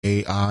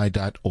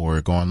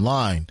WBAI.org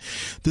online.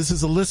 This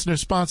is a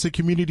listener-sponsored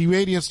community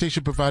radio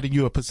station providing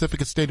you a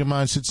Pacifica state of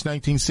mind since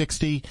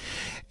 1960.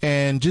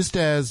 And just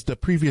as the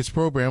previous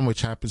program,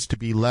 which happens to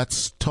be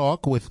Let's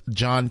Talk with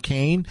John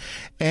Kane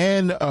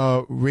and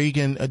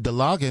Reagan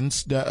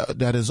DeLoggins,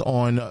 that is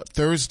on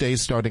Thursday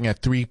starting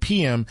at 3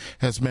 p.m.,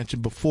 as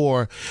mentioned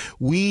before,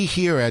 we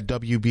here at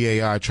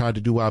WBAI try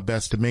to do our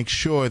best to make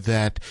sure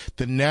that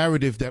the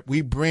narrative that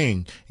we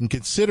bring in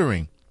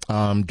considering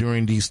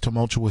during these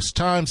tumultuous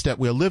times that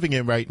we're living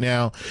in right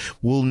now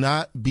will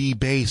not be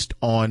based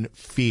on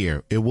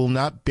fear. It will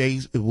not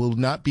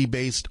be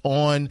based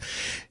on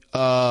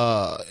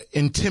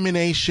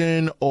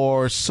intimidation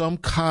or some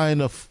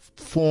kind of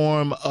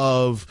form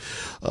of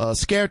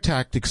scare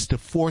tactics to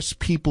force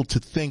people to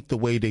think the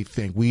way they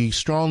think. We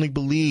strongly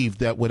believe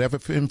that whatever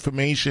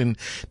information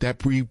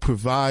that we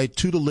provide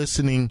to the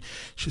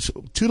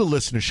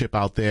listenership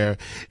out there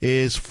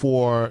is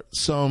for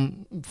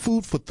some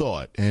food for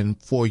thought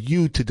and for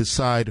you to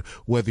decide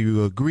whether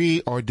you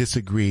agree or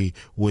disagree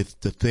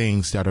with the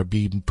things that are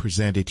being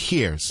presented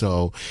here.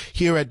 So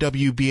here at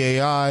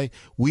WBAI,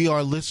 we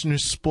are listener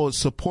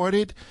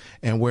supported,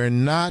 and we're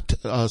not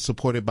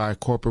supported by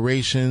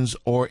corporations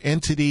or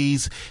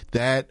entities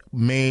that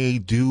may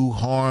do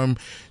harm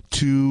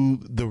to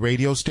the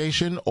radio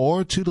station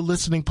or to the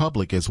listening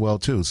public as well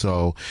too.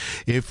 So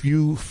if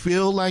you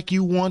feel like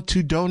you want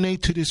to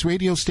donate to this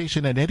radio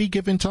station at any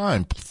given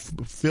time,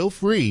 feel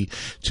free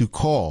to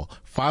call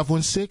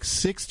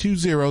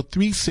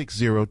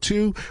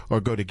 516-620-3602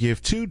 or go to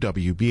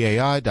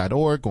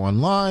give2wbai.org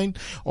online,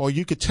 or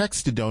you could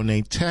text to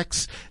donate.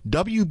 Text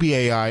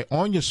WBAI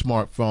on your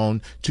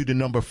smartphone to the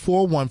number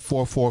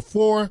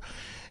 41444.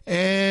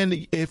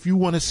 And if you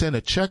want to send a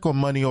check or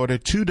money order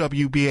to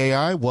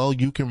WBAI, well,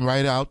 you can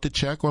write out the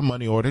check or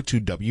money order to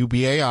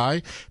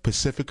WBAI,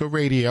 Pacifica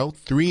Radio,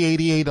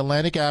 388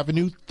 Atlantic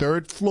Avenue,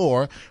 3rd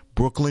floor,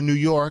 Brooklyn, New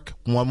York,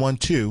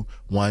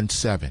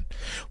 11217.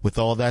 With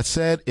all that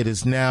said, it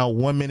is now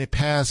 1 minute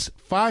past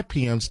 5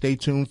 p.m. Stay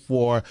tuned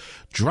for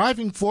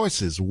Driving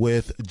Forces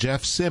with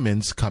Jeff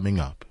Simmons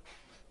coming up.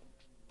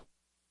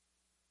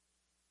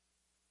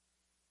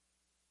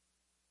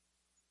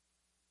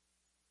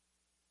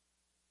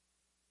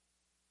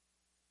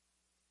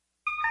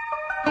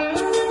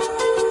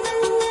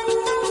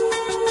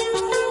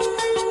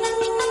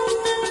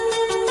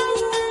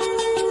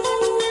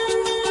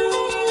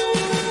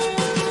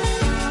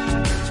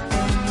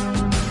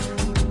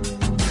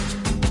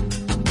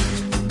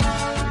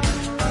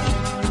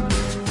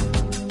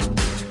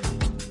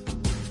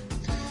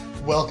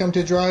 Welcome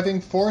to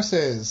Driving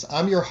Forces.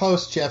 I'm your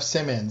host, Jeff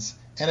Simmons,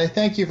 and I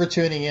thank you for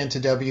tuning in to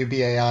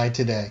WBAI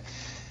today.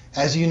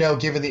 As you know,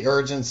 given the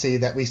urgency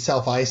that we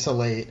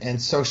self-isolate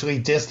and socially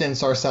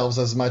distance ourselves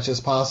as much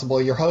as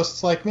possible, your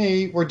hosts like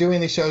me, we're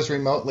doing these shows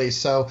remotely.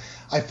 So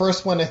I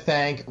first want to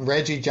thank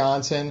Reggie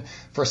Johnson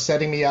for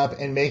setting me up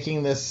and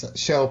making this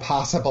show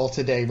possible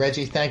today.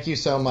 Reggie, thank you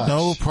so much.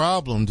 No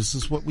problem. This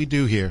is what we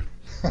do here.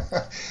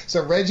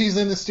 So Reggie's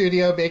in the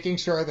studio making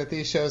sure that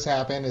these shows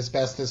happen as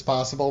best as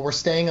possible. We're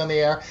staying on the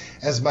air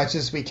as much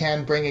as we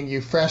can, bringing you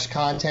fresh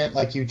content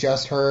like you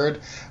just heard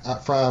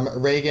from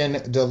Reagan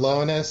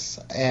DeLonis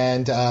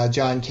and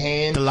John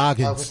Kane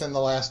within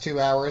the last 2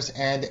 hours.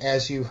 And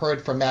as you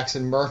heard from Max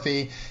and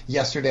Murphy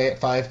yesterday at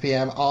 5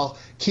 p.m., I'll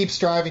keep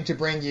striving to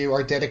bring you,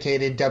 our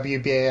dedicated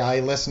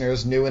WBAI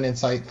listeners, new and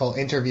insightful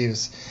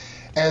interviews.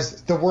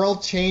 As the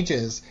world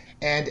changes,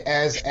 and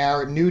as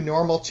our new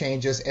normal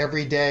changes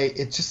every day,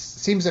 it just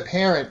seems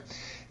apparent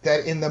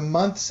that in the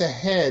months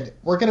ahead,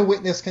 we're going to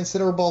witness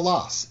considerable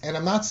loss. And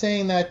I'm not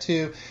saying that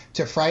to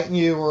frighten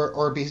you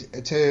or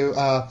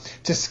to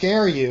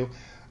scare you,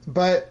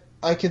 but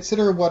I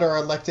consider what our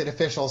elected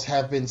officials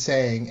have been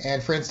saying.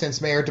 And for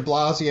instance, Mayor de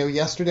Blasio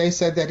yesterday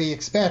said that he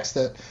expects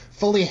that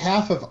fully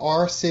half of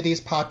our city's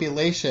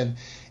population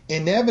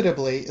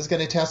inevitably is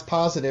going to test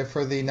positive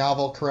for the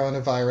novel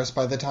coronavirus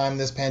by the time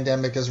this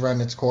pandemic has run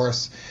its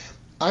course.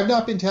 I've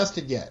not been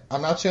tested yet.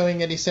 I'm not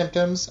showing any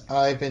symptoms.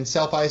 I've been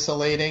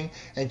self-isolating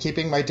and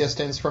keeping my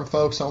distance from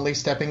folks, only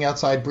stepping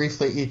outside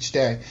briefly each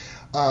day.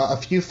 A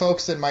few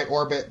folks in my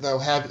orbit, though,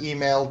 have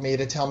emailed me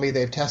to tell me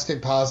they've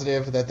tested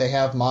positive, that they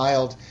have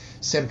mild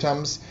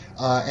symptoms.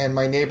 And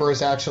my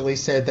neighbors actually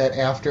said that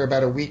after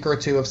about a week or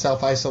two of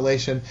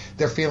self-isolation,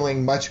 they're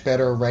feeling much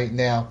better right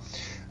now.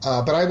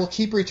 But I will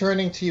keep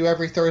returning to you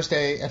every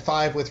Thursday at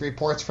 5 with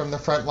reports from the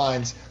front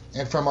lines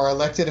and from our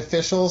elected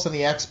officials and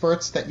the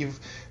experts that you've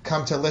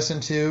come to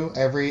listen to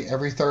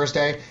every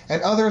Thursday,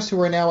 and others who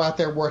are now out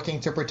there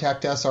working to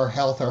protect us, our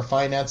health, our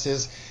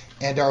finances,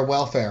 and our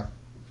welfare.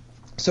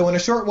 So in a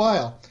short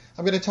while,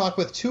 I'm going to talk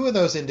with two of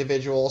those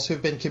individuals who've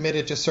been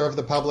committed to serve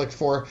the public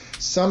for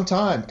some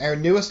time. Our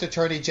newest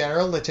Attorney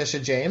General,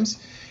 Letitia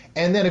James,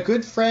 and then a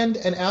good friend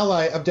and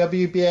ally of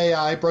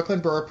WBAI,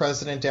 Brooklyn Borough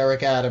President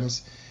Derek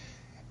Adams.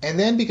 And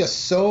then, because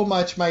so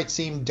much might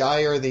seem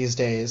dire these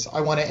days,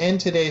 I want to end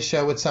today's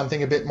show with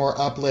something a bit more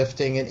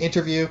uplifting, an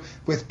interview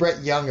with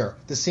Brett Younger,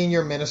 the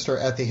senior minister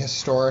at the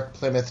historic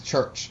Plymouth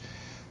Church.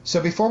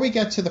 So before we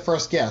get to the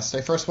first guest,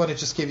 I first want to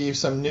just give you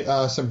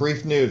some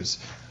brief news.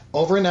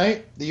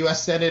 Overnight, the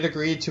U.S. Senate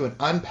agreed to an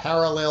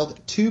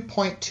unparalleled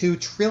 $2.2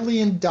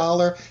 trillion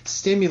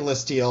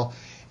stimulus deal,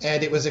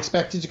 and it was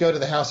expected to go to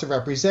the House of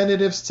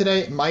Representatives today.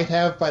 It might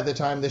have by the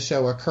time the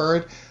show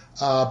occurred.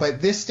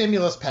 But this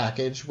stimulus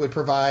package would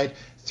provide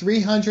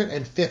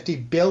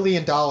 $350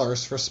 billion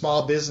for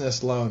small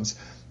business loans.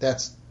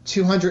 That's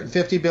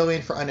 $250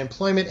 billion for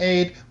unemployment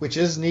aid, which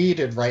is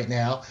needed right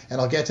now, and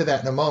I'll get to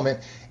that in a moment,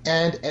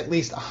 and at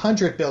least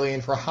 $100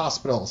 billion for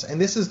hospitals. And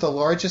this is the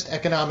largest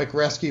economic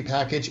rescue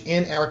package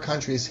in our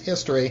country's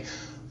history,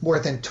 more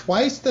than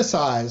twice the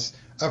size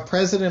of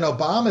President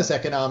Obama's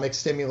economic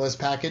stimulus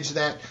package,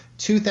 that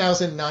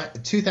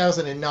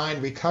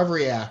 2009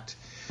 Recovery Act.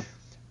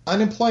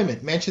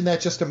 Unemployment, mentioned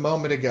that just a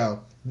moment ago.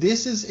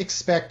 This is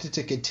expected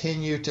to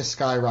continue to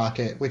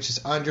skyrocket, which is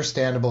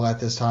understandable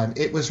at this time.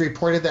 It was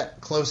reported that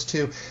close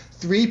to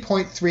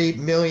 3.3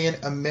 million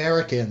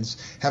Americans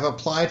have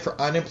applied for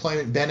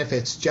unemployment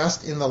benefits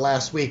just in the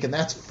last week, and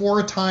that's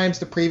 4 times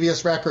the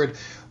previous record,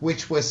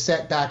 which was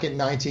set back in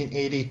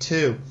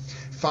 1982.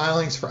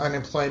 Filings for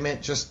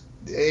unemployment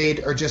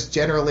aid are just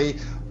generally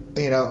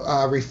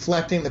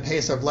reflecting the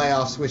pace of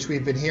layoffs, which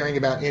we've been hearing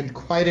about in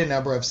quite a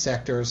number of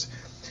sectors.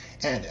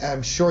 And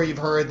I'm sure you've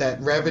heard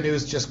that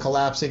revenues just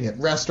collapsing at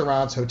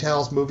restaurants,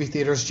 hotels, movie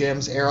theaters,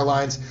 gyms,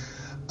 airlines,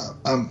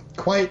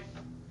 quite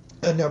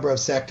a number of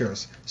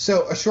sectors.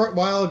 So a short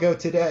while ago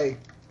today,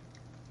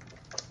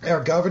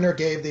 our governor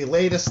gave the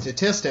latest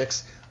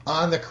statistics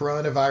on the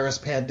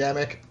coronavirus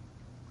pandemic.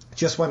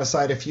 Just want to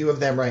cite a few of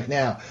them right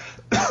now.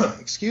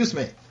 Excuse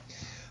me.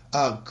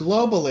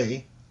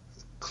 Globally,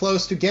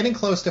 getting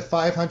close to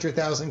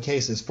 500,000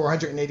 cases,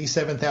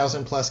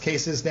 487,000 plus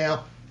cases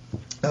now,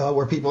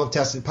 where people have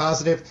tested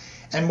positive,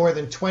 and more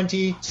than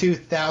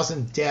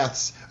 22,000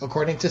 deaths,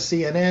 according to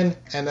CNN,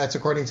 and that's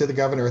according to the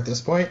governor at this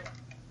point.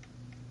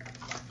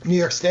 New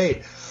York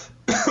State,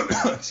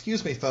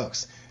 excuse me,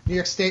 folks. New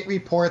York State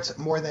reports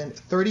more than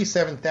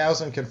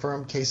 37,000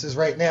 confirmed cases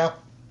right now,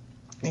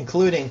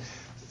 including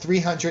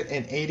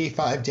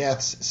 385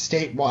 deaths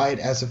statewide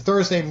as of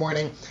Thursday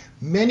morning.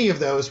 Many of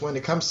those, when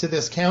it comes to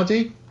this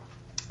county,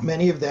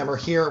 many of them are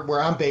here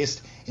where I'm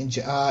based in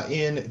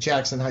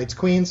Jackson Heights,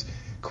 Queens.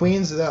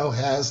 Queens, though,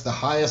 has the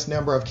highest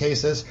number of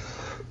cases.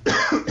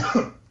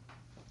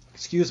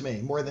 Excuse me,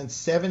 more than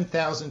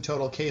 7,000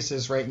 total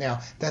cases right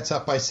now. That's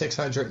up by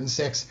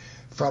 606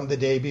 from the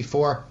day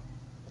before.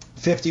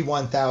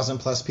 51,000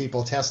 plus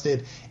people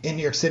tested in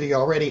New York City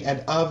already,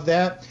 and of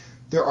that,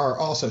 there are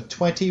also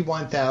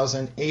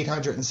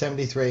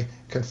 21,873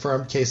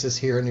 confirmed cases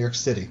here in New York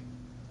City.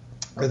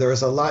 There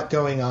is a lot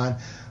going on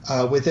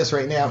with this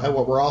right now, and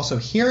what we're also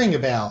hearing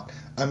about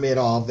amid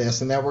all of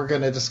this, and then we're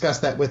going to discuss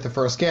that with the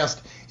first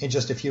guest in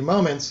just a few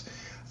moments.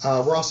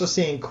 We're also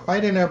seeing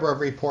quite a number of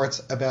reports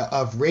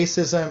of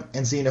racism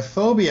and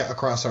xenophobia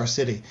across our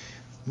city.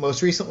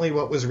 Most recently,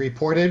 what was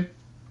reported,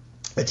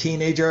 a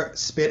teenager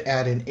spit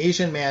at an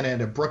Asian man at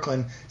a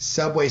Brooklyn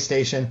subway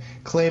station,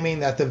 claiming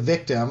that the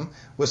victim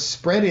was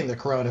spreading the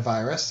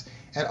coronavirus.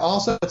 And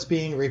also what's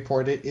being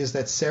reported is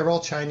that several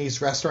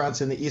Chinese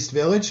restaurants in the East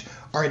Village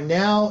are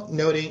now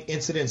noting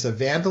incidents of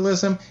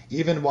vandalism,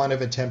 even one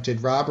of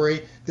attempted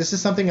robbery. This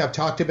is something I've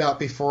talked about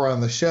before on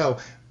the show,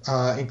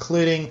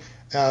 including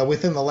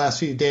within the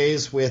last few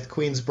days with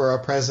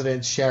Queensborough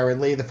President Sharon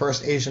Lee, the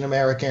first Asian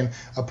American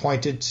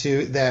appointed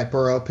to that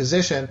borough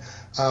position,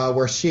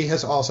 where she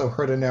has also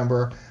heard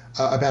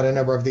about a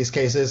number of these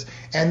cases.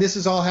 And this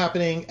is all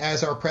happening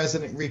as our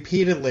president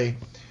repeatedly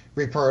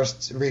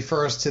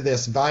refers to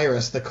this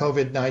virus, the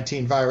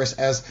COVID-19 virus,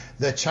 as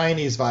the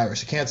Chinese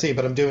virus. You can't see,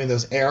 but I'm doing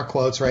those air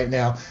quotes right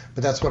now,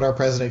 but that's what our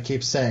president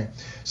keeps saying.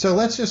 So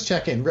let's just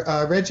check in.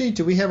 Reggie,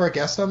 do we have our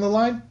guest on the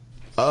line?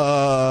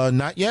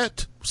 Not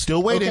yet.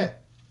 Still waiting.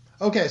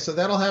 Okay, so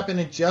that'll happen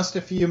in just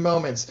a few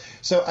moments.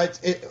 So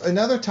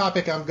another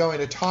topic I'm going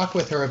to talk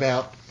with her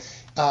about,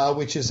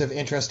 which is of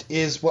interest,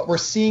 is what we're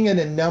seeing in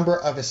a number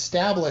of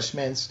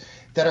establishments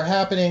that are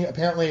happening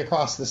apparently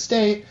across the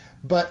state,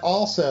 but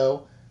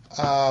also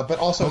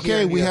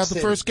here in New we York have City.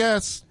 The first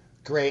guest.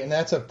 Great, and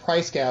that's of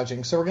price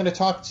gouging. So we're going to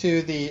talk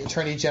to the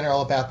Attorney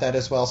General about that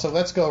as well. So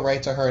let's go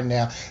right to her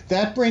now.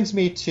 That brings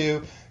me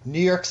to New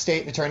York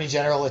State Attorney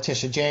General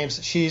Letitia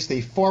James. She's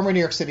the former New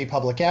York City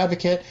public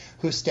advocate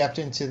who stepped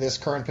into this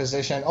current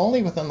position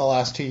only within the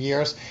last 2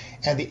 years.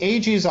 And the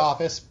AG's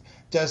office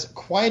does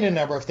quite a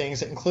number of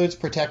things. It includes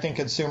protecting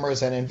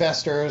consumers and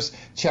investors,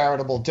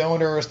 charitable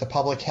donors, the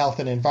public health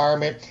and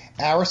environment,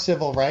 our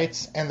civil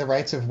rights, and the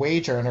rights of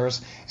wage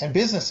earners and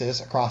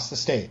businesses across the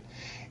state.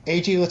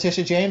 AG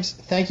Letitia James,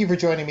 thank you for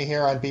joining me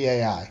here on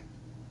BAI.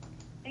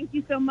 Thank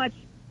you so much.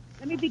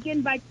 Let me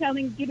begin by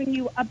giving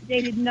you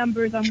updated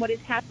numbers on what is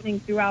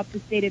happening throughout the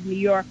state of New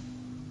York.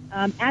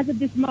 As of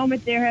this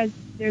moment, there's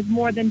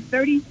more than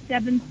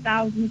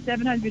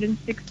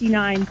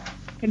 37,769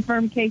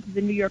 confirmed cases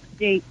in New York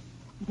State,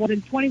 more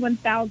than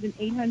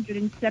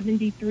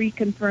 21,873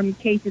 confirmed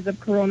cases of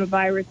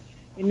coronavirus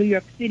in New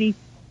York City.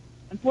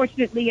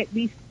 Unfortunately, at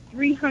least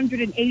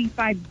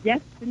 385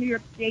 deaths in New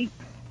York State,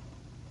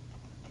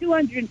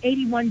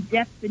 281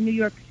 deaths in New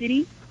York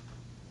City.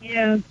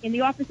 In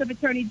the Office of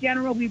Attorney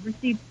General, we've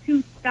received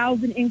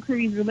 2,000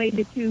 inquiries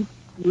related to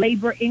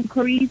labor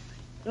inquiries.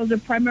 Those are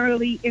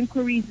primarily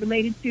inquiries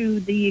related to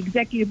the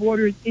executive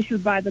orders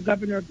issued by the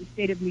governor of the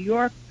state of New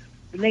York,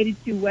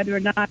 related to whether or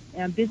not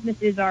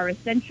businesses are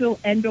essential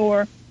and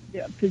or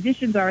the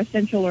positions are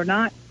essential or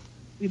not.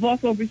 We've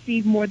also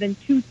received more than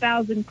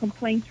 2,000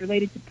 complaints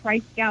related to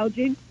price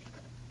gouging.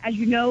 As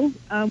you know,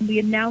 we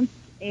announced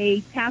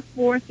a task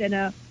force and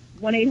a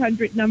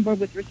 1-800 number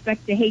with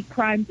respect to hate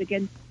crimes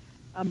against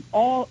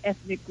all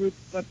ethnic groups,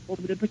 but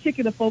with a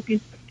particular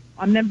focus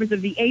on members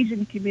of the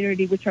Asian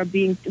community,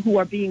 who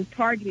are being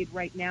targeted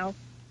right now.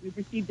 We've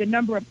received a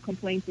number of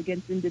complaints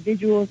against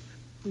individuals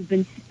who've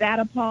been spat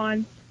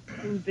upon,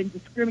 who've been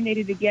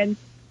discriminated against,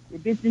 where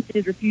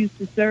businesses refuse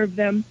to serve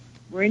them,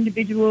 where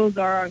individuals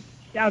are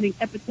shouting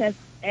epithets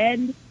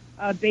and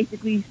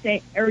basically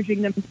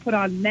urging them to put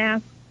on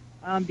masks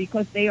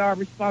because they are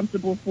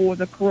responsible for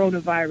the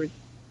coronavirus.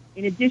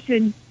 In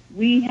addition,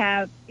 we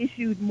have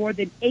issued more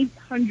than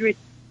 800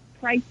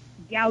 price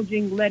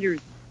gouging letters,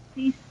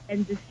 cease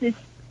and desist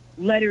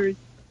letters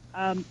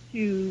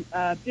to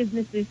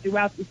businesses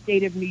throughout the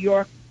state of New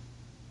York.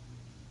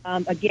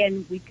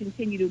 Again, we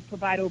continue to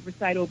provide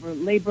oversight over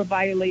labor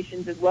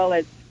violations as well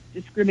as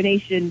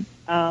discrimination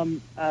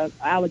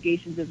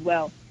allegations as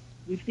well.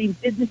 We've seen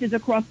businesses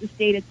across the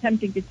state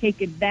attempting to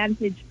take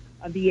advantage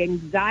of the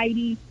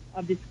anxiety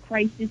of this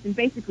crisis and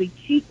basically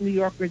cheat New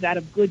Yorkers out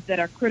of goods that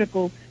are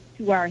critical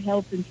to our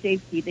health and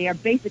safety. They are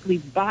basically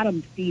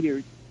bottom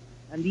feeders.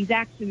 And these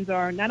actions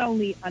are not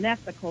only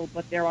unethical,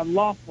 but they're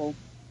unlawful,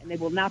 and they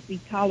will not be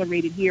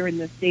tolerated here in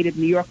the state of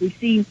New York. We've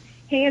seen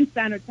hand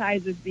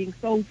sanitizers being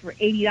sold for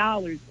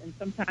 $80 and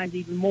sometimes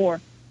even more.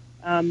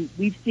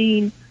 We've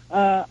seen,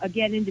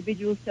 again,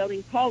 individuals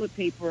selling toilet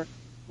paper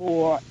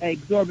for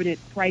exorbitant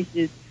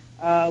prices.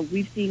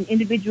 We've seen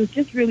individuals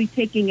just really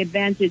taking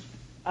advantage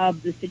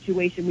of the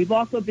situation. We've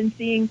also been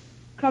seeing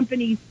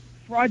companies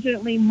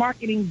fraudulently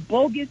marketing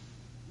bogus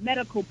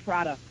medical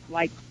products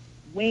like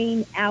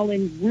Wayne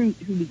Allen Root,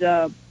 who's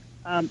an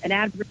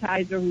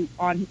advertiser who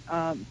on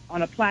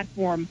a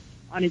platform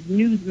on his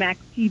Newsmax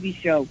TV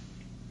show.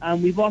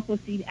 We've also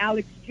seen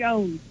Alex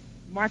Jones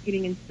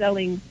marketing and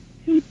selling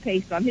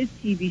toothpaste on his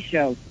TV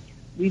show.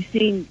 We've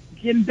seen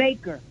Jim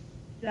Baker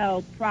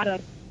sell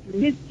products through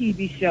his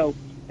TV show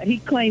that he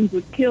claims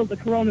would kill the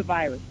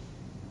coronavirus.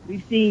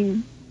 We've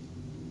seen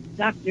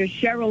Dr.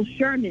 Cheryl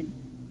Sherman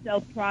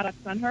sell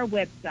products on her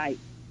website.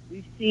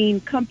 We've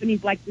seen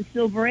companies like the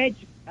Silver Edge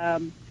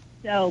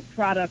sell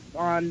products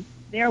on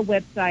their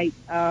website,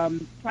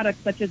 products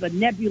such as a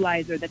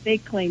nebulizer that they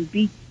claim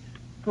beats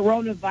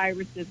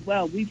coronavirus as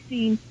well. We've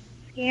seen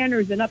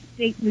scanners in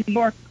upstate New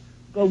York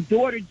go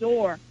door to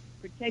door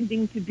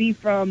pretending to be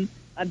from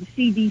the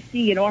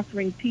CDC and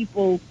offering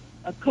people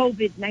a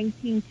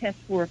COVID-19 test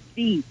for a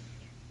fee.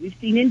 We've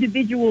seen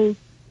individuals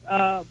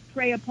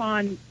prey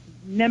upon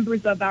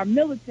members of our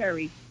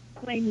military,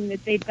 claiming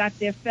that they've got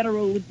their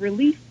federal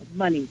relief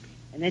money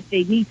and that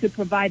they need to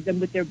provide them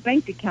with their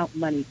bank account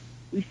money.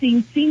 We've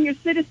seen senior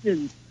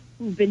citizens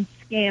who've been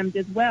scammed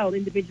as well,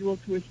 individuals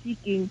who are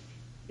seeking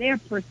their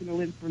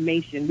personal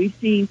information. We've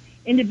seen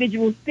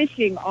individuals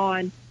phishing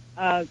on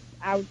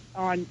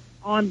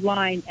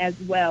online as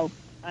well,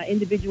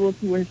 individuals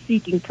who are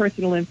seeking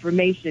personal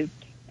information.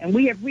 And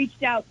we have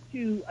reached out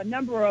to a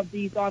number of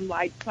these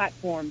online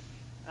platforms,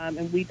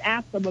 and we've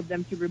asked some of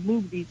them to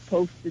remove these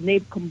posts, and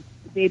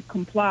they've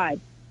complied.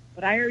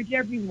 But I urge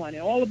everyone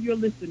and all of your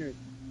listeners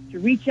to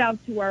reach out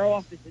to our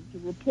office and to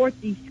report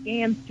these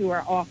scams to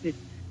our office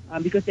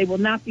because they will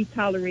not be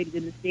tolerated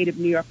in the state of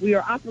New York. We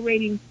are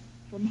operating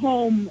from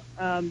home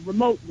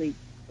remotely,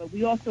 but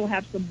we also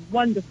have a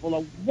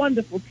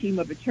wonderful team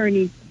of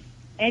attorneys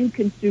and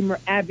consumer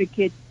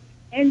advocates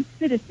and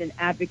citizen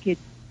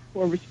advocates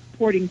who are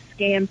reporting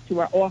scams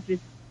to our office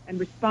and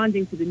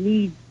responding to the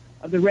needs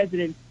of the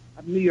residents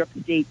of New York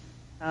State.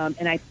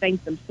 And I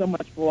thank them so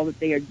much for all that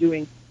they are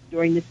doing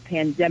during this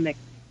pandemic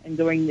and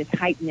during this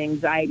heightened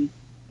anxiety.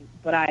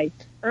 But I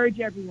urge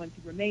everyone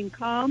to remain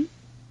calm.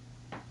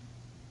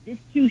 This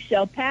too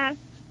shall pass.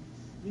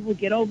 We will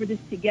get over this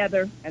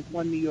together as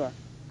one New York.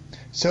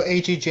 So,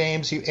 A.G.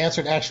 James, you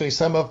answered actually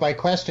some of my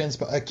questions,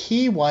 but a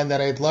key one that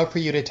I'd love for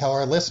you to tell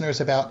our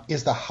listeners about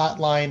is the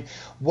hotline.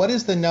 What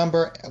is the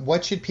number?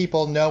 What should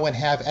people know and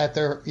have at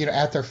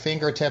their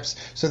fingertips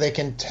so they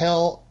can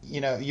tell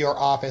your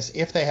office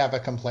if they have a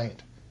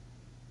complaint?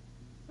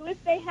 So, if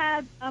they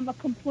have a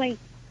complaint,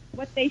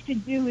 what they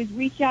should do is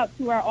reach out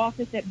to our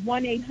office at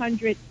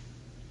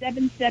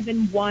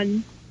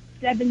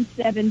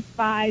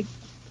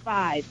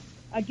 1-800-771-7755.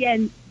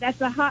 Again,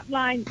 that's a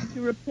hotline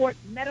to report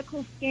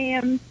medical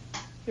scams,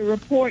 to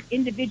report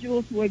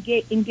individuals who are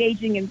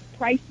engaging in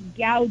price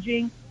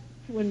gouging,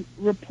 to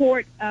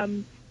report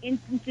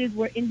instances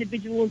where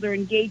individuals are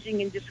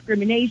engaging in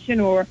discrimination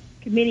or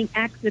committing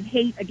acts of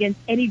hate against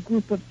any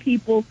group of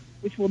people,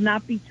 which will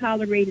not be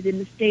tolerated in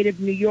the state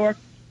of New York.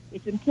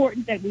 It's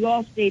important that we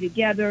all stay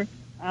together.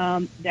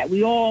 that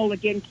we all,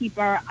 again, keep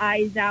our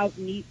eyes out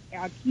and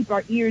keep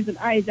our ears and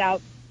eyes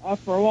out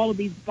for all of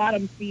these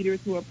bottom feeders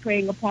who are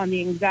preying upon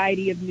the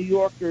anxiety of New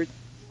Yorkers.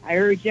 I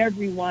urge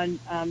everyone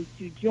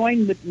to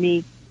join with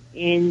me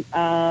in,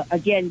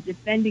 again,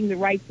 defending the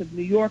rights of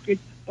New Yorkers,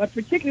 but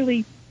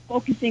particularly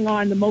focusing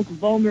on the most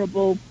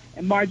vulnerable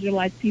and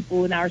marginalized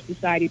people in our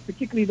society,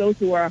 particularly those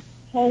who are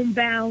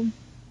homebound,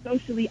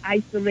 socially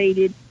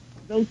isolated,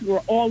 those who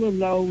are all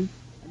alone,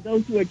 and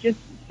those who are just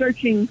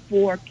searching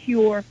for a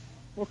cure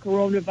for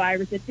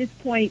coronavirus. At this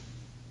point,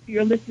 to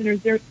your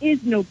listeners, there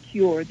is no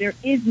cure. There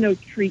is no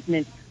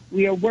treatment.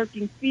 We are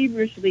working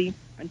feverishly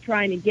on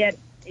trying to get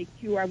a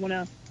cure. I want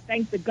to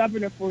thank the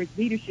governor for his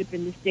leadership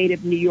in the state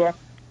of New York.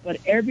 But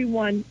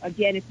everyone,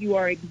 again, if you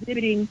are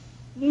exhibiting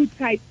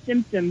flu-type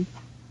symptoms,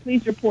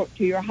 please report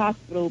to your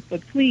hospital.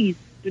 But please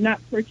do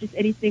not purchase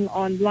anything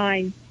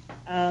online,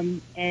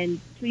 and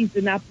please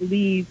do not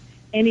believe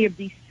any of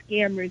these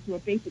scammers who are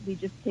basically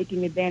just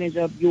taking advantage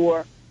of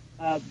your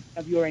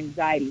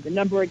anxiety. The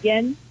number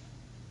again,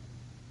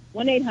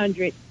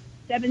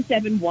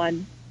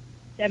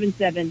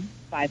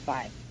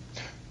 1-800-771-7755.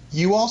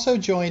 You also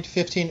joined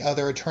 15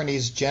 other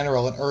attorneys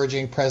general in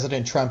urging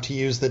President Trump to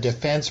use the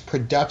Defense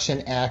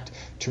Production Act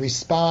to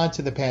respond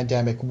to the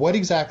pandemic. What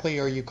exactly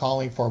are you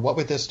calling for? What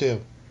would this do?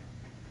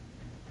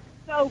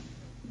 So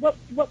what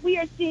we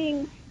are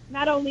seeing,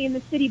 not only in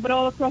the city but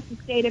all across the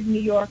state of New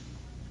York,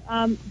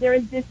 there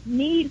is this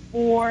need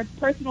for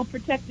personal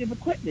protective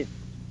equipment.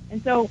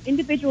 And so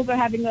individuals are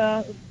having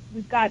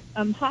we've got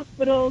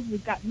hospitals,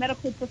 we've got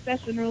medical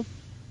professionals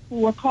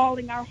who are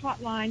calling our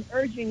hotline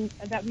urging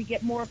that we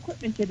get more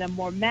equipment to them,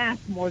 more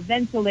masks, more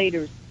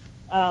ventilators,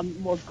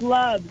 more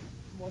gloves,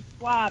 more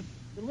swabs.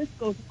 The list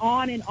goes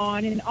on and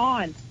on and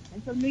on.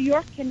 And so New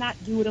York cannot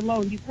do it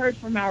alone. You've heard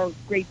from our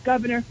great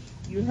governor.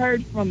 You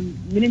heard from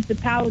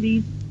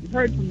municipalities. You've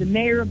heard from the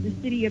mayor of the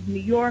city of New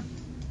York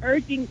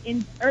urging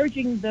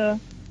the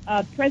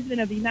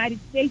President of the United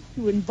States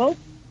to invoke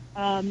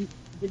the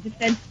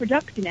Defense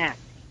Production Act.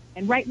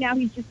 And right now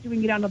he's just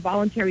doing it on a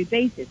voluntary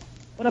basis.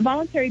 But a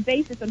voluntary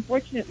basis,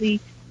 unfortunately,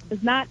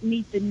 does not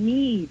meet the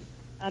need.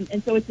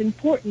 And so it's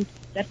important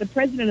that the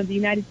President of the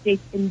United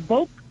States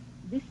invoke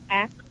this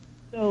act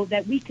so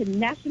that we can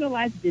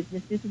nationalize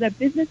businesses, so that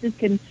businesses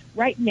can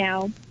right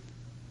now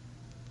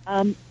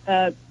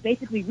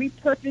basically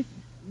repurpose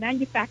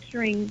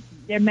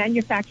their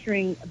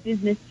manufacturing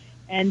business,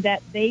 and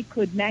that they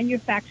could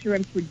manufacture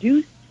and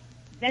produce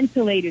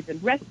ventilators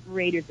and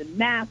respirators and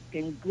masks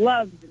and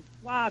gloves and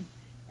swabs,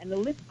 and the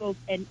list goes,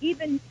 and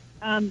even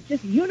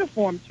just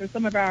uniforms for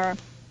some of our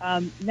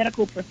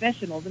medical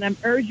professionals. And I'm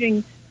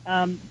urging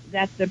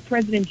that the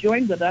President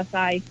join with us.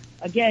 I,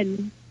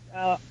 again,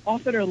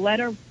 authored a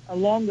letter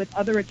along with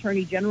other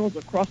attorney generals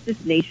across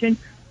this nation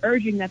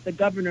urging that the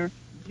governor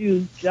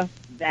do just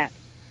that.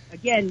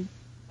 Again,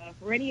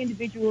 for any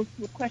individuals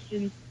who have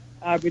questions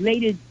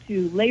related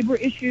to labor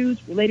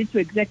issues, related to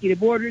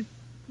executive orders,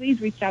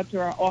 please reach out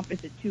to our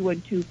office at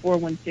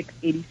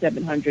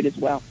 212-416-8700 as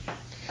well.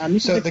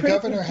 So the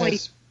governor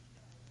has...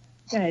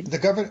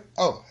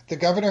 The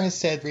governor has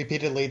said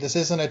repeatedly this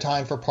isn't a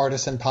time for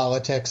partisan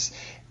politics,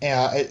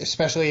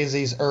 especially as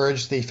he's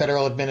urged the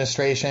federal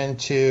administration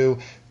to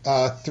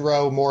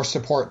throw more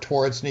support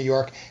towards New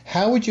York.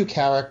 How would you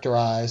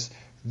characterize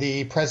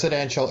the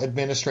presidential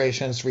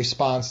administration's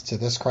response to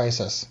this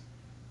crisis?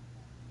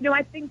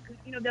 I think,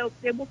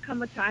 there will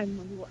come a time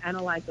when we will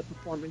analyze the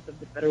performance of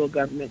the federal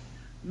government.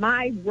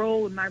 My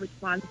role and my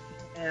response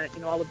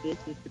in all of this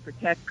is to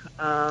protect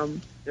the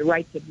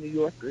rights of New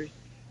Yorkers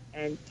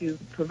and to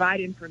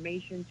provide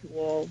information to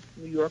all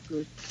New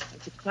Yorkers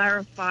and to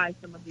clarify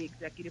some of the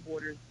executive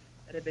orders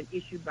that have been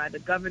issued by the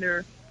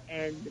governor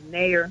and the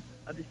mayor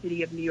of the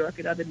city of New York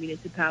and other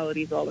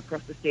municipalities all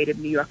across the state of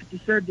New York to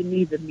serve the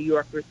needs of New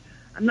Yorkers.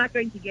 I'm not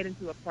going to get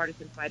into a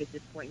partisan fight at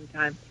this point in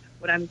time,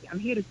 but I'm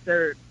here to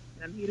serve,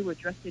 and I'm here to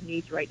address the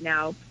needs right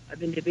now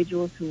of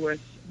individuals who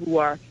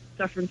are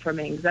suffering from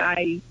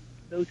anxiety,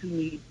 those who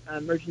need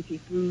emergency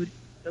food,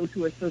 those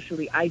who are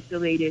socially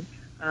isolated,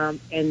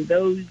 and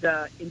those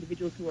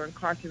individuals who are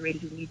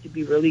incarcerated who need to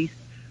be released.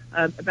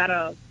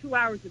 About 2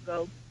 hours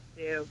ago,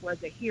 there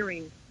was a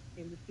hearing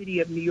in the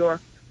city of New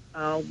York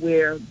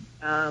where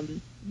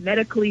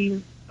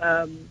medically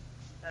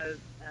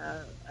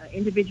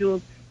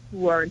individuals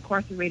who are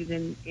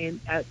incarcerated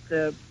at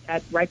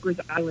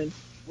Rikers Island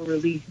were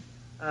released.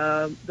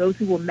 Those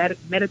who were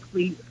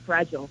medically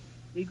fragile.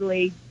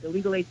 The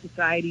Legal Aid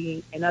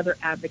Society and other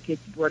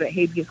advocates brought a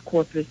habeas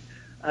corpus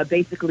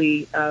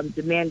basically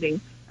demanding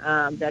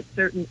that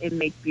certain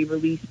inmates be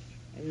released,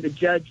 and the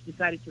judge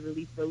decided to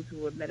release those who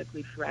were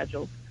medically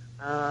fragile.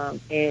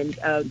 And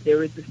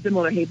there is a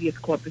similar habeas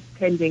corpus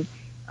pending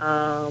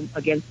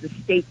against the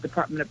State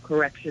Department of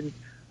Corrections.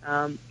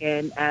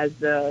 And as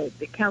the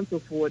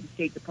counsel for the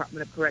State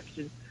Department of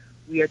Corrections,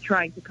 we are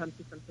trying to come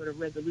to some sort of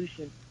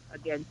resolution,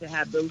 again, to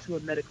have those who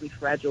are medically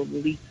fragile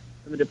released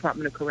from the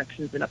Department of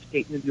Corrections in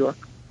upstate New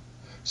York.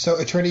 So,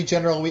 Attorney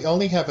General, we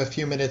only have a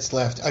few minutes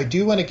left. I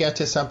do want to get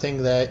to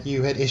something that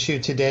you had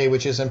issued today,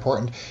 which is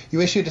important.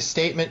 You issued a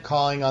statement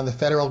calling on the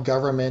federal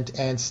government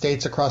and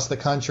states across the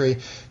country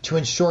to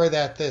ensure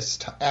that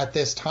at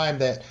this time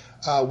that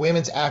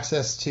women's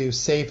access to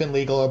safe and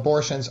legal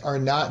abortions are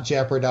not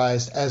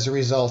jeopardized as a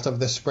result of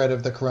the spread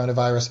of the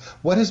coronavirus.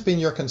 What has been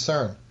your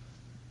concern?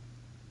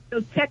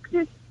 So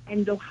Texas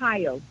and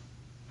Ohio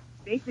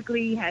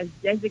basically has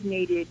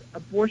designated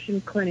abortion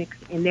clinics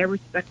in their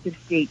respective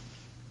states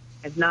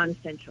as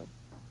non-essential.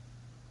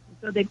 And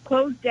so they've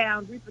closed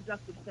down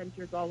reproductive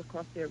centers all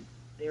across their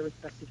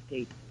respective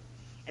states.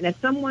 And as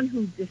someone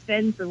who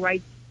defends the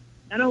rights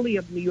not only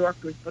of New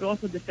Yorkers, but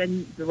also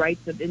defends the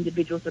rights of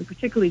individuals, and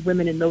particularly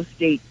women in those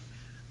states,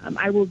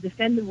 I will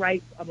defend the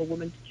right of a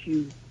woman to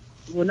choose.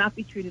 We will not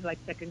be treated like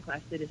second-class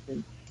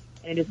citizens.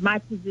 And it is my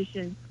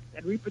position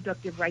that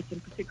reproductive rights,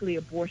 and particularly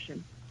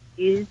abortion,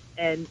 is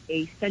an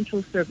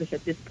essential service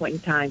at this point in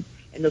time,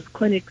 and those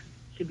clinics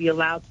should be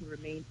allowed to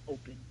remain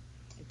open.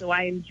 So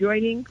I am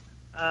joining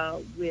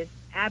with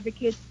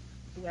advocates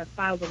who have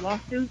filed a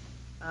lawsuit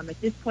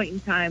at this point in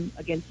time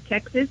against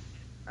Texas.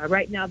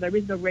 Right now, there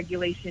is no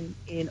regulation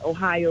in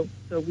Ohio,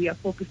 so we are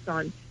focused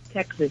on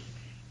Texas.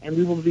 And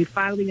we will be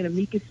filing an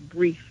amicus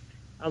brief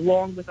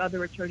along with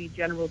other attorney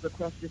generals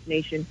across this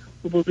nation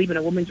who believe in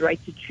a woman's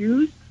right to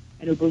choose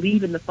and who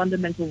believe in the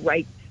fundamental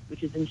right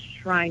which is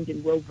enshrined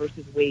in Roe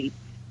versus Wade.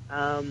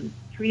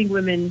 Treating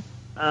women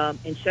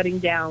and shutting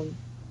down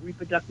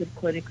reproductive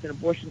clinics and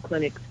abortion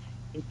clinics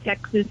in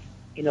Texas,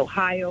 in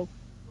Ohio,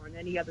 or in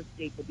any other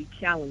state will be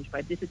challenged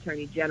by this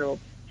Attorney General,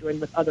 joined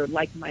with other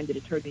like-minded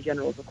Attorney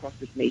Generals across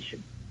this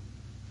nation.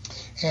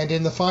 And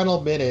in the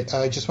final minute,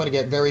 I just want to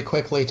get very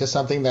quickly to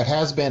something that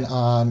has been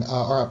on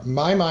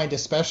my mind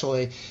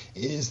especially,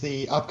 is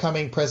the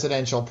upcoming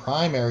presidential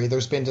primary.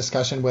 There's been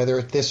discussion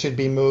whether this should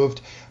be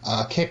moved,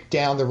 kicked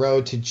down the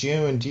road to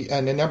June,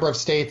 and a number of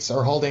states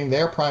are holding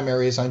their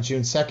primaries on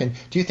June 2nd.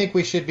 Do you think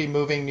we should be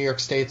moving New York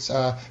State's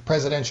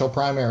presidential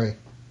primary?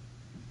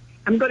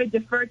 I'm going to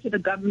defer to the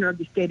governor of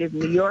the state of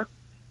New York.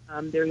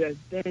 There has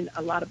been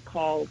a lot of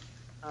calls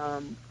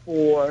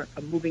for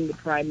moving the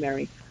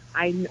primary.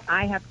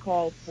 I have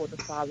called for the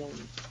following,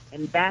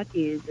 and that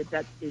is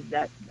that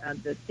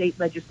the state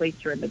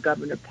legislature and the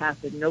governor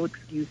pass a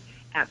no-excuse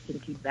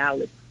absentee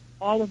ballot.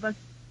 All of us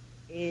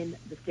in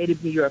the state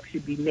of New York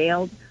should be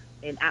mailed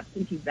an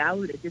absentee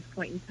ballot at this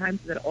point in time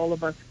so that all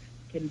of us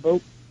can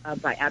vote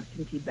by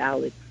absentee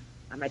ballot.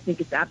 I think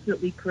it's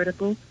absolutely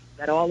critical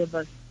that all of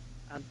us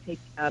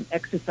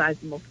exercise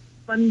the most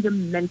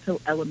fundamental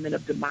element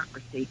of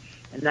democracy,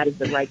 and that is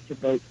the right to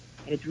vote.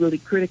 And it's really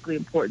critically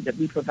important that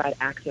we provide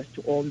access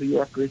to all New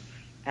Yorkers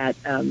at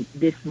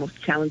this most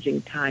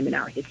challenging time in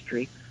our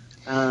history.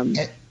 I'm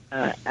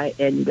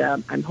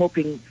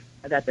hoping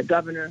that the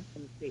governor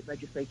and the state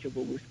legislature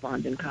will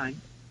respond in kind.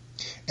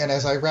 And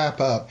as I wrap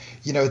up,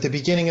 at the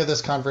beginning of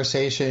this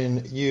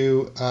conversation,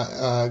 you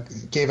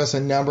gave us a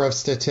number of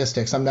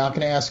statistics. I'm not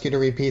going to ask you to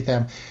repeat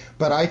them,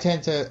 but I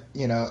tend to,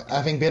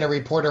 having been a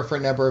reporter for a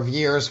number of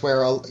years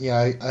where,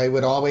 I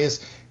would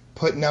always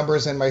put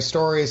numbers in my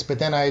stories, but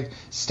then I'd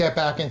step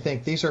back and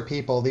think, these are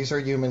people, these are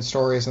human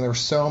stories, and there are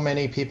so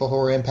many people who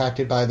are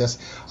impacted by this.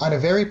 On a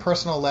very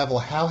personal level,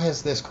 how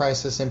has this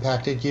crisis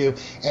impacted you,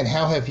 and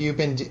how have you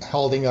been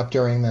holding up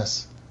during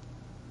this?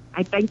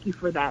 I thank you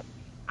for that.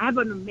 I have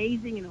an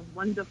amazing and a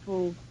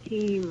wonderful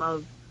team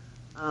of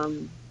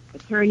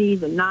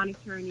attorneys and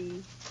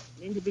non-attorneys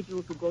and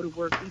individuals who go to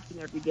work each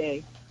and every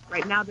day.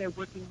 Right now they're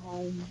working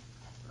home.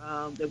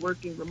 They're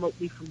working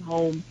remotely from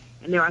home.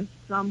 And there are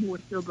some who are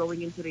still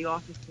going into the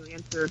office to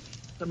answer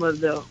some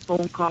of the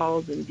phone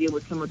calls and deal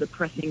with some of the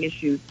pressing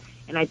issues.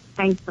 And I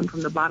thank them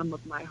from the bottom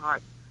of my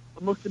heart.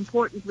 But most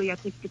importantly, I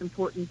think it's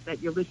important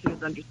that your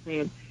listeners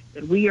understand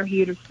that we are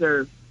here to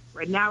serve.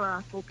 Right now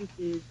our focus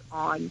is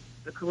on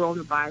the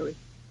coronavirus,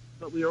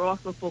 but we are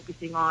also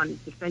focusing on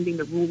defending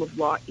the rule of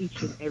law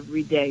each and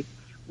every day.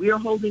 We are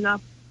holding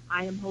up.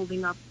 I am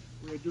holding up.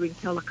 We are doing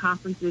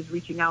teleconferences,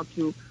 reaching out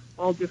to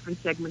all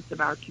different segments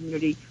of our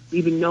community,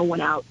 leaving no one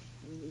out,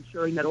 and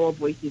ensuring that all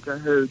voices are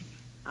heard.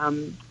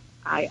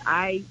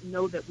 I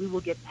know that we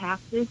will get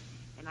past this,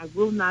 and I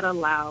will not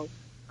allow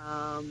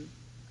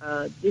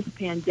this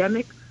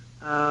pandemic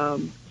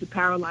to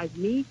paralyze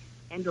me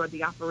and or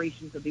the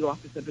operations of the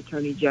Office of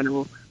Attorney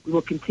General. We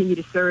will continue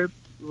to serve.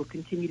 We will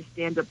continue to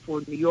stand up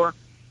for New York,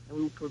 and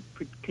we will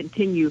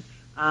continue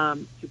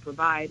to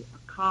provide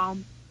a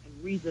calm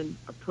and reasoned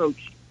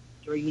approach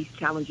during these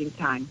challenging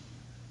times.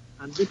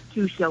 This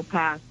too shall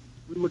pass.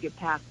 We will get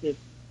past this.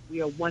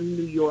 We are one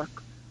New York.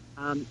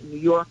 New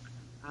York,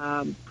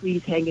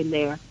 please hang in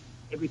there.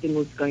 Everything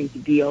is going to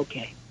be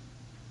okay.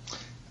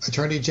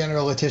 Attorney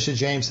General Letitia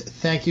James,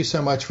 thank you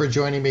so much for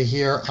joining me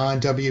here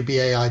on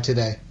WBAI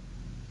today.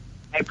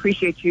 I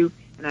appreciate you,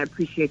 and I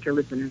appreciate your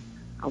listeners.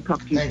 I'll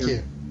talk to you soon. Thank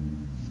you.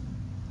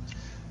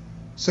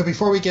 So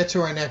before we get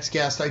to our next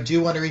guest, I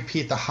do want to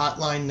repeat the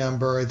hotline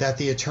number that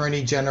the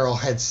Attorney General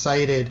had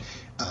cited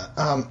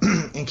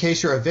in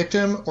case you're a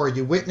victim or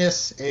you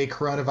witness a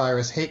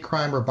coronavirus hate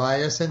crime or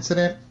bias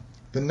incident.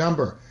 The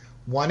number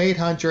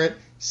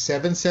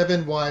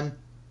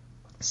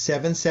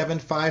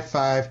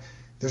 1-800-771-7755.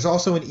 There's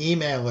also an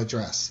email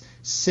address,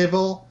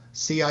 civil,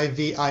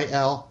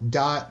 CIVIL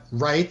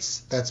 .rights,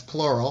 that's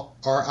plural,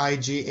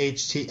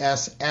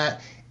 RIGHTS,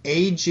 at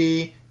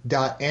ag.ny.gov.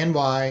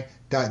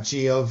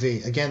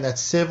 Again,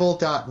 that's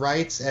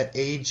civil.rights at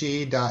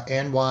ag.ny.gov.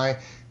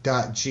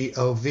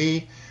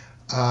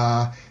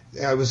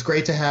 It was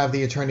great to have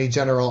the Attorney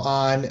General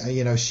on.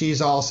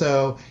 She's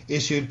also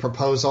issued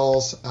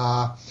proposals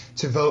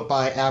to vote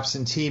by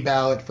absentee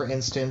ballot, for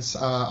instance,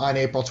 on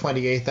April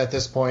 28th at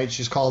this point.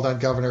 She's called on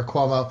Governor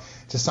Cuomo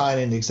to sign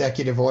an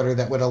executive order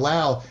that would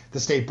allow the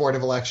State Board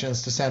of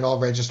Elections to send all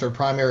registered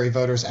primary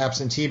voters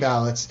absentee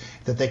ballots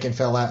that they can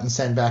fill out and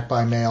send back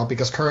by mail,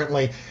 because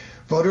currently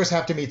voters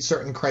have to meet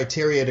certain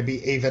criteria to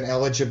be even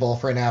eligible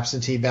for an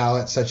absentee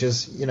ballot, such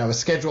as, a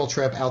scheduled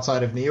trip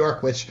outside of New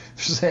York, which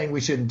they're saying we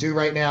shouldn't do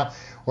right now,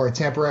 or a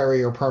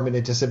temporary or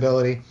permanent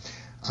disability.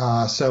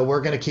 So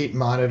we're going to keep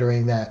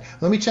monitoring that.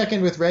 Let me check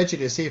in with Reggie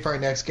to see if our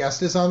next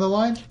guest is on the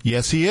line.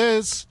 Yes, he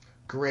is.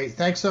 Great.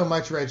 Thanks so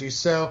much, Reggie.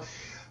 So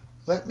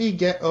let me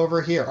get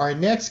over here. Our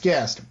next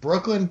guest,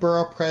 Brooklyn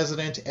Borough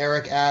President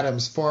Eric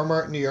Adams,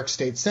 former New York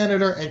State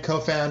Senator and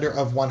co-founder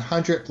of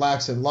 100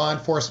 Blacks in Law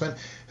Enforcement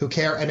Who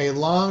Care, and a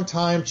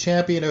longtime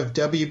champion of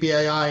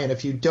WBAI. And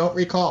if you don't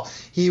recall,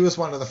 he was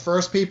one of the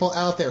first people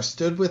out there,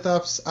 stood with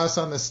us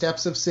on the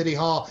steps of City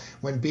Hall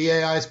when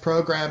BAI's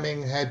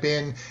programming had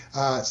been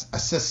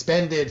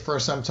suspended for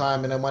some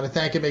time. And I want to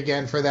thank him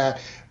again for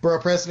that. Borough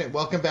President,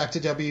 welcome back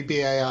to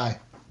WBAI.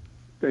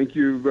 Thank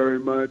you very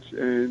much.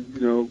 And,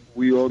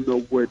 we all know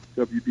what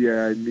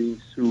WBAI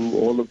means to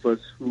all of us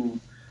who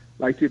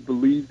like to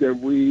believe that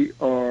we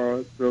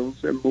are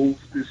those that move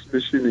this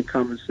mission and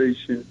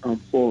conversation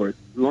forward.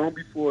 Long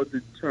before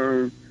the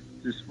term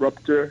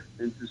disruptor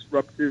and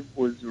disruptive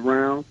was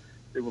around,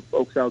 there were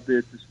folks out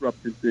there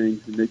disrupting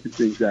things and making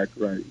things act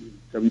right.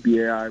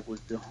 WBAI was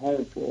the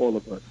home for all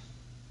of us.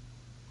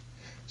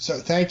 So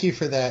thank you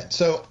for that.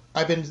 So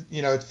I've been,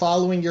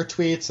 following your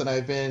tweets, and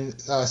I've been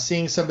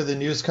seeing some of the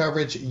news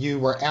coverage. You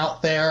were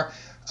out there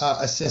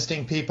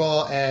assisting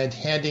people and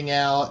handing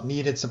out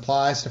needed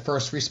supplies to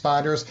first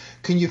responders.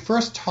 Can you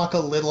first talk a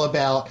little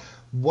about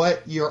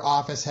what your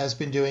office has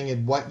been doing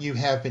and what you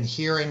have been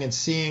hearing and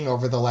seeing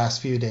over the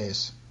last few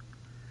days?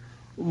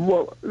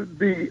 Well,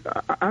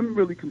 I'm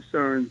really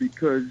concerned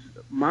because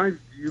my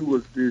view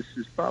of this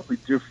is probably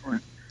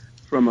different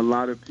from a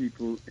lot of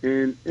people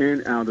in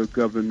and out of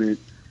government.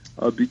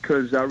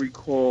 Because I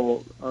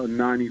recall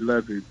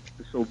 9/11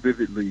 so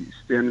vividly,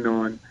 standing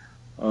on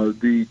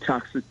the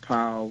toxic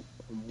pile,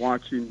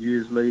 watching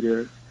years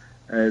later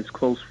as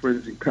close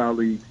friends and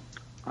colleagues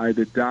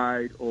either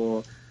died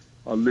or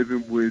are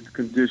living with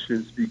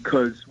conditions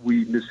because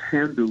we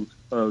mishandled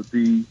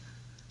the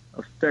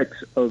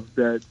effects of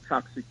that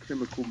toxic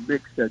chemical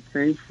mix that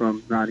came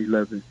from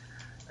 9/11.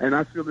 And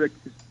I feel like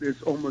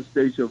it's almost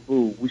deja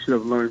vu. We should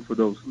have learned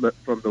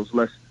from those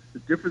lessons. The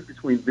difference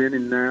between then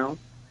and now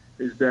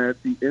is that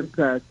the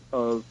impact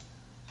of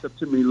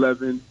September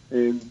 11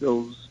 and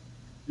those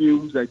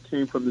fumes that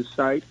came from the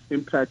site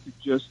impacted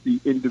just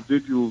the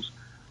individuals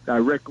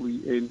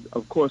directly, and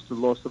of course the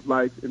loss of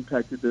life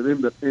impacted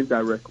them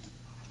indirectly.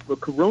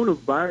 But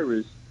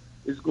coronavirus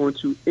is going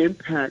to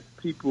impact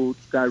people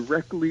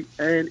directly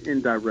and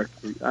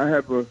indirectly. I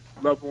have a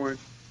loved one,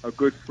 a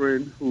good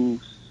friend,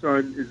 whose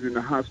son is in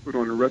the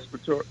hospital on a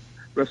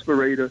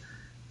respirator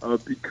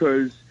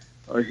because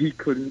he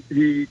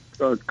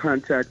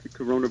contacted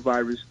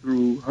coronavirus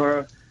through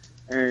her,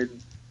 and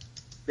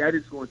that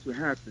is going to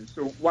happen.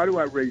 So why do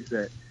I raise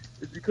that?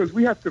 It's because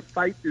we have to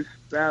fight this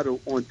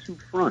battle on two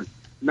fronts,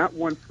 not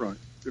one front.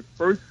 The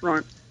first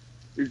front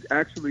is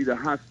actually the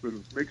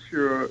hospitals. Make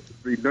sure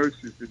the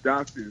nurses, the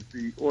doctors,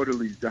 the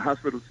orderlies, the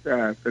hospital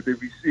staff, that they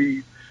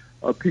receive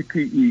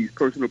PPEs,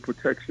 personal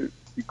protection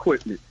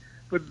equipment.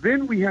 But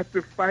then we have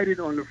to fight it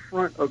on the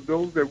front of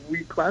those that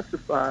we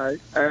classify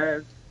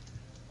as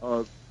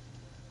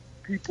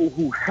people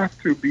who have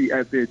to be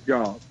at their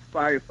jobs: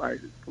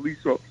 firefighters,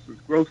 police officers,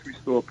 grocery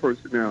store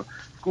personnel,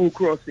 school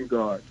crossing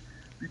guards.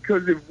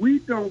 Because if we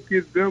don't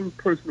give them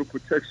personal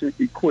protection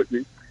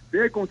equipment,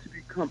 they're going to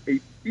become a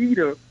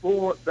feeder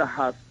for the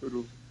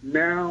hospitals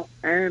now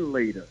and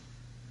later.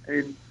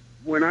 And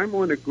when I'm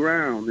on the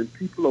ground and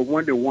people are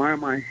wondering why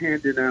am I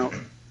handing out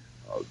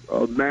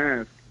a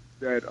mask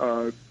that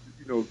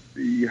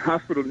the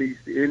hospital needs,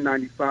 the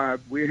N95,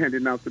 we're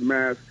handing out the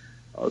mask.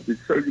 The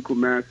surgical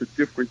masks are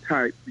different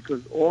types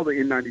because all the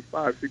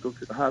N95s should go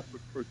to the hospital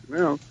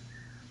personnel.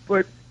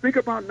 But think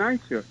about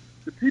NYCHA.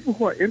 The people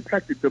who are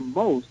impacted the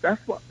most,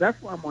 that's why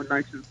I'm on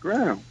NYCHA's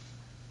ground.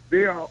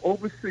 They are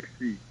over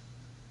 60,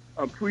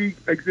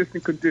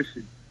 pre-existing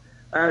conditions,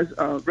 as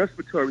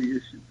respiratory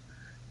issues.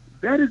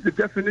 That is the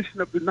definition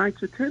of the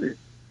NYCHA tenant.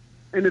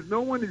 And if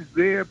no one is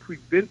there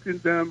preventing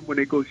them when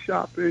they go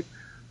shopping,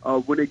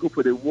 when they go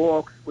for their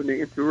walks, when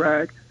they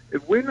interact,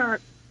 if we're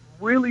not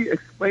really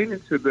explaining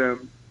to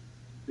them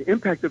the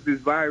impact of this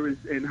virus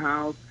and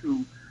how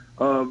to,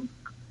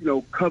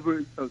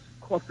 cover,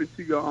 cough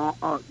into your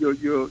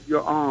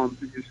arms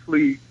and your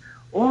sleeve,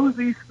 All of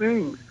these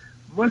things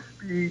must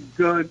be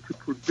done to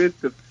prevent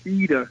the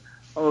feeder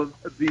of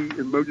the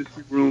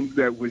emergency rooms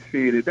that we're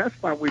seeing. And that's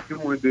why we're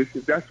doing this,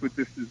 and that's what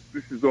this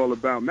is all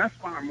about. And that's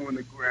why I'm on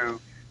the ground,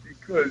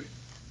 because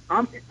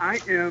I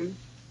am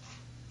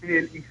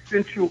an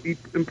essential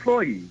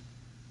employee.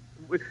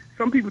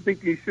 Some people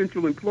think the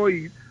essential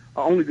employees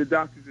are only the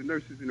doctors and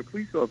nurses and the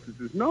police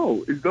officers.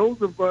 No, it's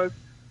those of us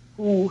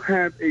who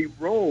have a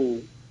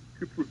role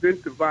to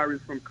prevent the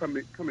virus from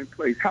coming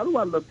place. How do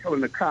I love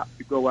telling a cop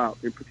to go out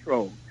and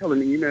patrol, telling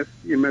the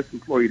EMS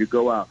employee to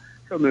go out,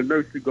 telling the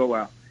nurse to go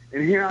out?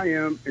 And here I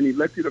am, an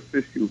elected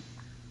official.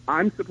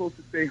 I'm supposed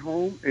to stay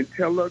home and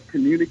tell her,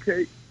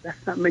 communicate?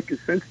 That's not making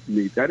sense to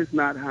me. That is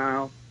not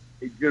how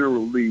a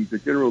general leads. A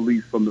general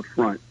leads from the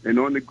front. And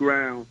on the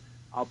ground,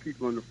 our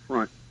people on the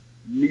front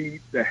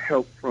need the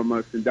help from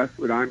us, and that's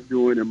what I'm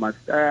doing. And my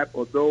staff,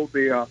 although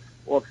they are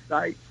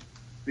off-site,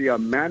 they are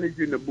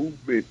managing the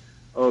movement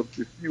of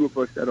the few of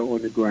us that are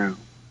on the ground.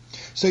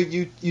 So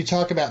you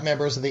talk about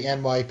members of the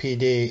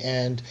NYPD,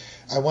 and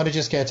I want to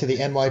just get to the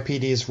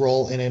NYPD's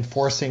role in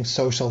enforcing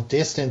social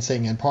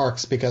distancing in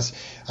parks, because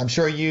I'm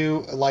sure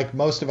you, like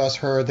most of us,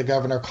 heard the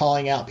governor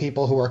calling out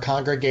people who are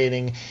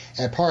congregating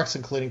at parks,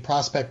 including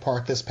Prospect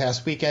Park this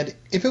past weekend.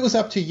 If it was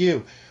up to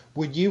you,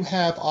 would you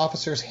have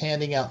officers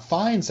handing out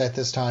fines at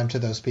this time to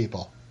those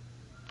people?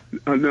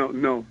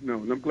 No.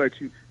 I'm glad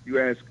you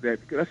asked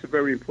that, because that's a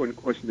very important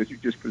question that you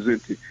just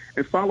presented.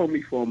 And follow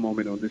me for a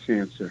moment on this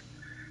answer.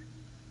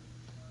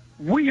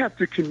 We have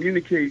to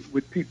communicate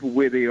with people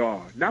where they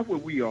are, not where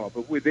we are,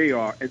 but where they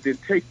are, and then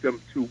take them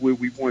to where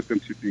we want them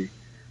to be.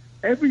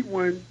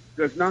 Everyone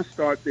does not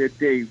start their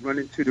day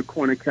running to the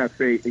corner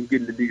cafe and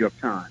getting the New York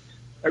Times.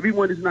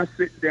 Everyone is not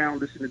sitting down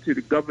listening to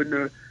the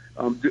governor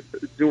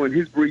doing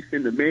his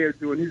briefing, the mayor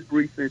doing his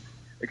briefing,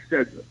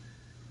 etc.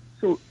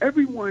 So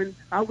everyone,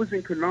 I was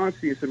in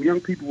Canarsie and some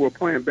young people were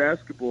playing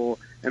basketball,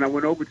 and I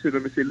went over to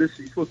them and said,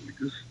 listen, you're supposed to be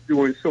just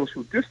doing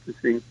social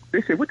distancing.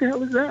 They said, what the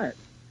hell is that?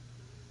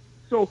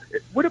 So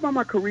what about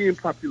my Korean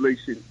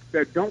population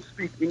that don't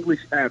speak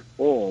English at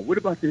all? What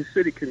about the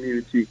Hasidic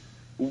community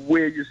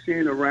where you're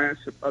seeing a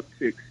rash of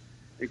upticks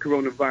in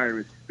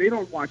coronavirus? They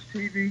don't watch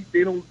TV.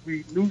 They don't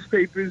read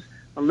newspapers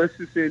unless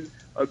it's in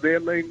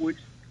their language.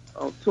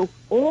 So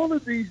all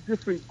of these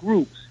different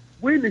groups,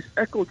 we're in this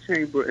echo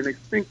chamber, and they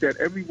think that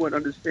everyone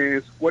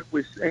understands what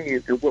we're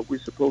saying and what we're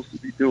supposed to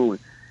be doing.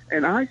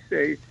 And I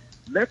say,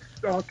 let's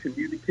start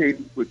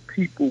communicating with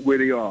people where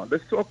they are.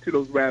 Let's talk to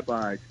those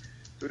rabbis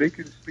so they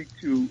can speak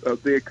to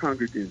their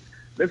congregants.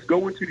 Let's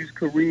go into these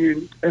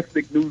Korean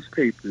ethnic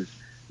newspapers.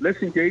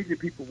 Let's engage in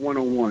people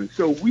one-on-one.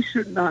 So we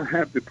should not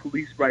have the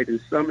police writing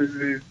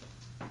summonses,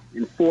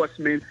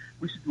 enforcement.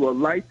 We should do a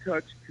light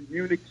touch.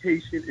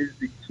 Communication is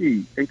the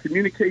key. And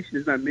communication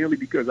is not merely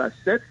because I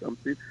said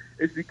something.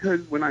 It's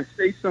because when I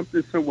say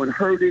something, someone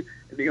heard it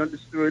and they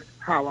understood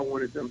how I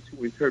wanted them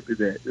to interpret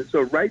that. And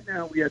so right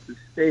now we have the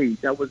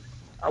stage. I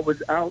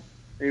was out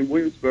in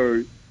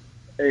Williamsburg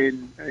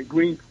and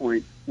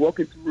Greenpoint,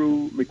 walking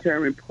through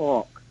McCarran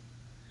Park,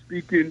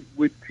 speaking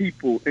with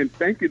people and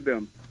thanking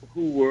them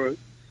who were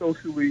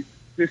socially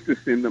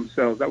distancing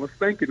themselves. I was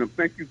thanking them.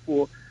 Thank you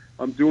for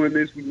doing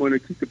this. We want to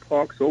keep the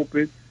parks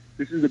open.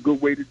 This is a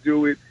good way to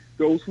do it.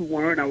 Those who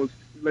weren't, I was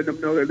letting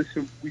them know that,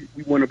 listen,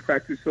 we want to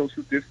practice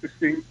social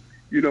distancing.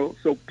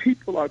 So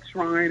people are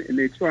trying, and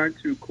they're trying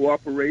to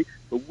cooperate,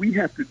 but we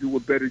have to do a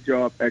better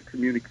job at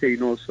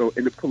communicating also.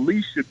 And the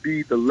police should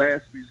be the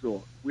last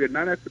resort. We are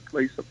not at the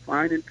place of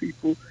finding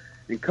people,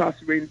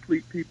 incarcerating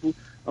people,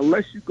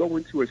 unless you go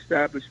into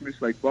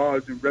establishments like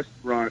bars and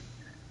restaurants,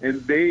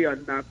 and they are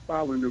not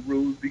following the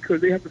rules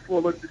because they have to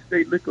fall under the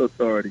state liquor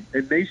authority.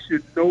 And they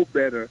should know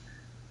better,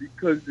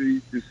 because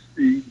the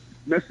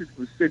message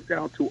was sent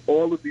out to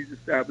all of these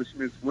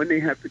establishments when they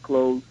have to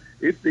close,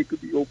 if they could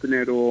be open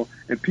at all,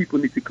 and people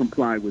need to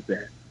comply with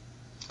that.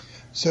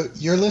 So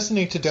you're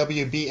listening to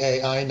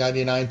WBAI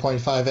 99.5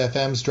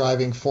 FM's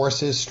Driving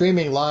Forces,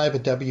 streaming live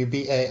at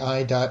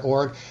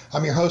WBAI.org.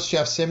 I'm your host,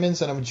 Jeff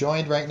Simmons, and I'm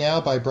joined right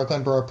now by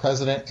Brooklyn Borough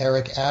President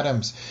Eric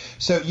Adams.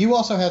 So you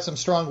also had some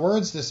strong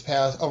words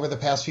over the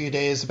past few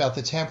days about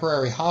the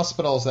temporary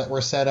hospitals that were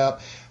set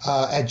up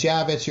at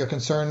Javits. Your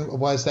concern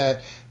was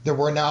that there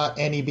were not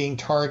any being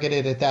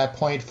targeted at that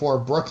point for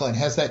Brooklyn.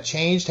 Has that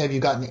changed? Have you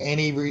gotten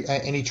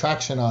any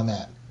traction on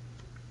that?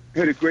 I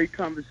had a great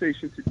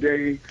conversation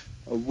today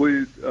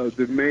with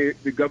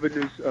the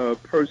governor's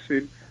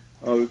person.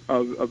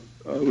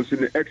 Was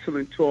an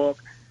excellent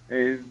talk,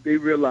 and they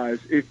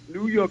realized if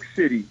New York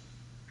City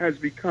has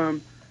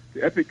become the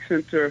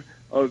epicenter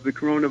of the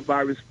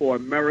coronavirus for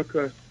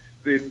America,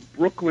 then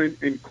Brooklyn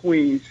and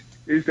Queens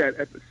is that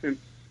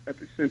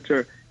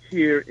epicenter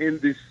here in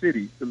this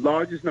city. The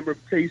largest number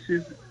of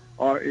cases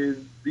are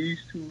in these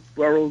two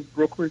boroughs,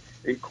 Brooklyn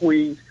and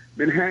Queens.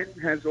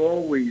 Manhattan has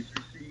always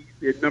received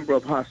their number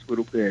of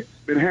hospital beds.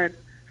 Manhattan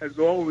has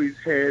always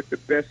had the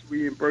best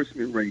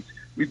reimbursement rates.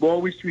 We've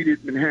always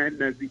treated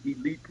Manhattan as the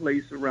elite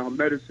place around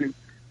medicine,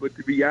 but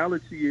the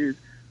reality is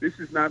this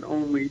is not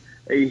only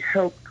a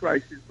health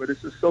crisis, but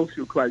it's a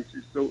social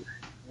crisis. So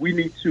we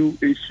need to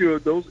ensure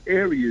those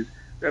areas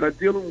that are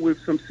dealing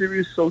with some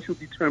serious social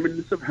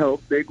determinants of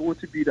health. They're going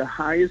to be the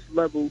highest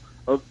level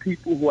of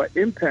people who are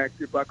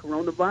impacted by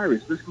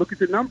coronavirus. Let's look at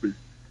the numbers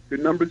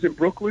in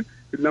Brooklyn,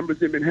 the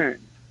numbers in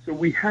Manhattan. So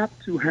we have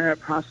to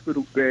have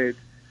hospital beds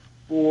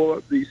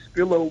for the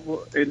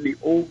spillover and the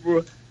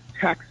over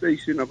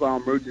taxation of our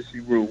emergency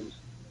rooms.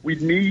 We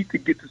need to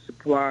get the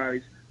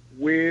supplies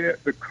where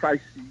the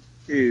crisis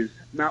is,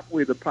 not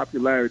where the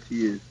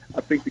popularity is.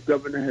 I think the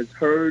governor has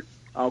heard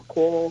our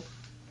call.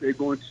 They're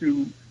going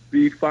to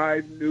be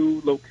 5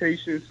 new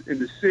locations in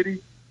the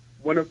city.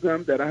 One of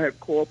them that I have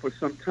called for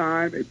some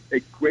time, a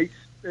great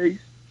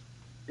space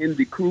in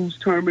the cruise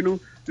terminal.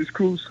 This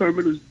cruise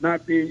terminal is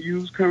not being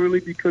used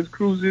currently because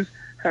cruises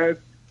are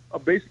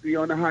basically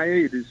on a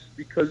hiatus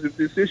because of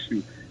this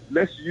issue.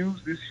 Let's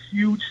use this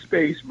huge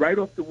space right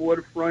off the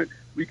waterfront.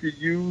 We could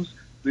use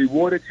the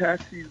water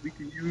taxis. We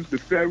can use the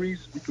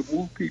ferries. We can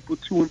move people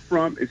to and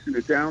from. It's in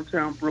the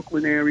downtown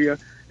Brooklyn area.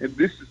 And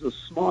this is a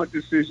smart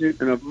decision.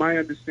 And of my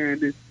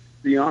understanding,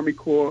 the Army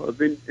Corps of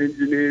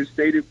Engineers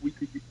stated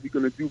we're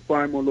going to do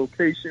 5 more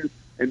locations.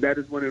 And that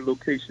is one of the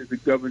locations the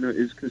governor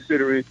is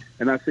considering.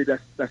 And I say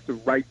that's the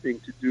right thing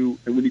to do.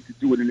 And we need to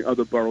do it in the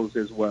other boroughs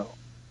as well.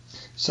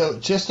 So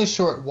just a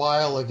short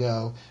while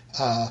ago,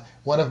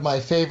 one of my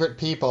favorite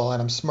people, and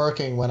I'm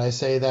smirking when I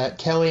say that,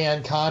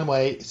 Kellyanne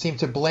Conway seemed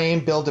to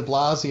blame Bill de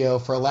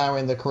Blasio for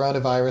allowing the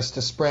coronavirus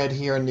to spread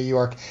here in New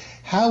York.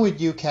 How would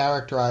you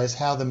characterize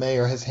how the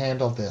mayor has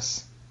handled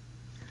this?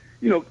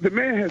 You know, the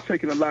mayor has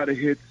taken a lot of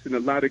hits and a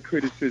lot of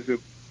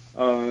criticism,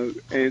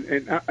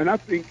 and I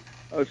think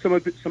some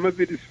of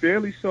it is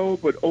fairly so,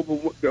 but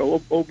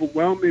the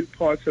overwhelming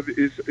parts of it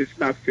is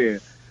not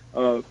fair.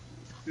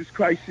 This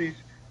crisis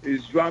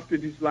is dropped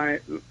in his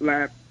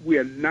lap. We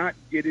are not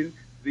getting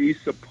the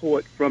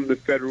support from the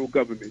federal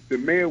government. The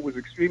mayor was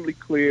extremely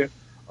clear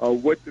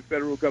what the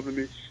federal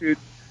government should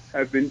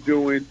have been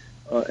doing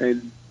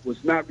and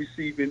was not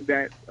receiving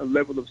that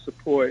level of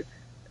support.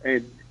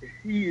 And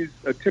he is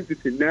attempting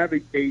to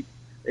navigate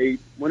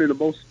one of the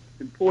most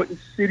important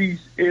cities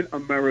in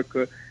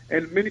America,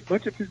 and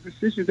much of his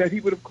decisions that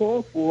he would have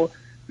called for,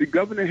 the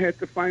governor had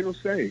the final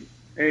say.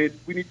 And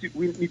we need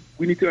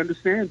to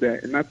understand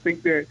that. And I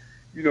think that,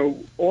 you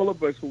know, all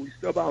of us, when we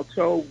stub our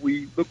toe,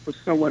 we look for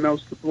someone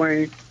else to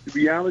blame. The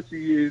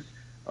reality is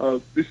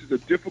this is a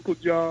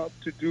difficult job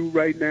to do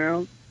right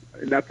now.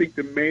 And I think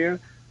the mayor,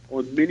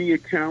 on many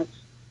accounts,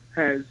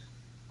 has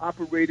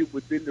operated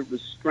within the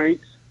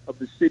restraints of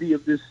the city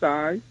of this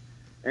size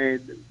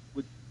and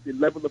with the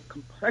level of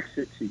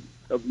complexity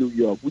of New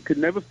York. We could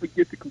never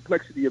forget the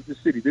complexity of the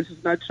city. This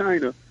is not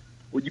China,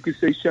 where you can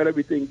say shut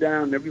everything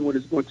down and everyone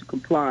is going to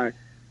comply.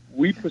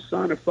 We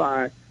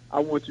personify, I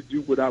want to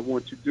do what I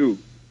want to do.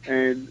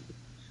 And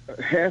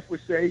half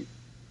would say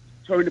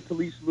turn the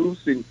police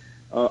loose and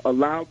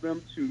allow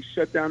them to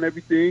shut down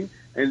everything.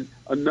 And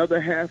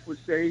another half would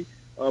say,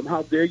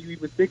 how dare you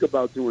even think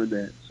about doing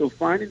that? So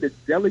finding the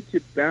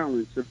delicate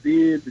balance of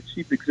being the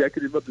chief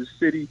executive of the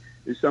city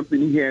is something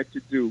he had to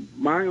do.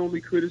 My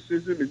only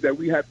criticism is that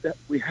we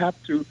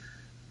have to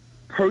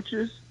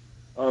purchase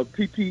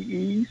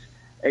PPEs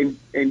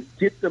and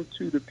get them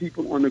to the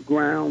people on the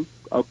ground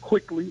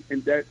quickly,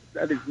 and that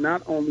is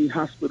not only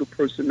hospital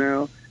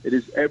personnel, it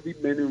is every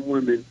man and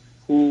woman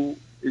who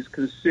is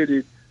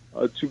considered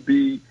to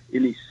be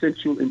an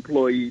essential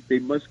employee. They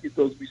must get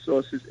those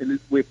resources, and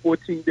we're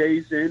 14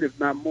 days in, if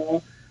not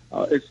more.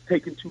 It's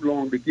taken too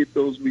long to get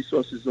those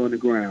resources on the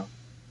ground.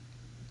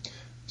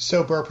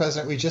 So, Borough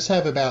President, we just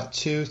have about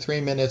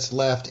 2-3 minutes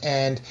left,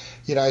 and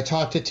I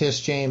talked to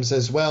Tish James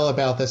as well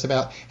about this,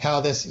 about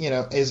how this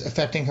is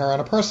affecting her on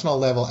a personal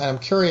level, and I'm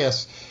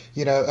curious.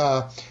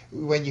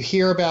 When you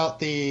hear about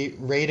the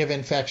rate of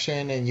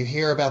infection and you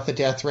hear about the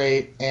death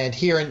rate, and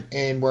here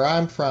in where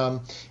I'm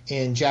from,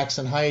 in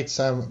Jackson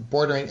Heights,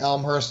 bordering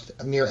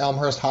Elmhurst, near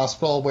Elmhurst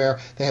Hospital, where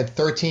they had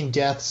 13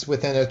 deaths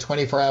within a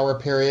 24-hour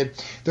period,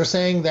 they're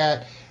saying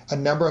that a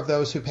number of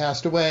those who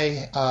passed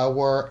away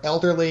were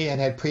elderly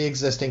and had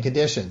pre-existing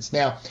conditions.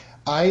 Now,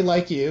 I,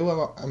 like you,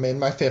 I'm in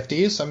my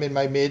 50s. I'm in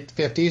my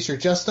mid-50s. You're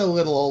just a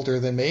little older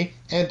than me.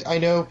 And I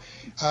know,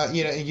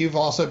 you've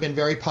also been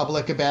very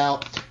public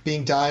about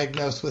being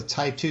diagnosed with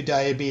type 2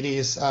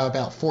 diabetes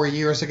about 4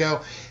 years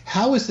ago.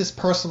 How is this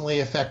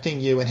personally affecting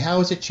you, and how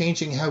is it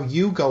changing how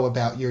you go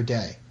about your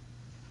day?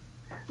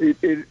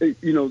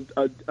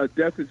 A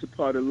death is a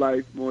part of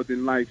life more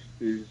than life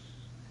is.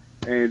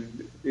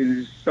 And it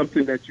is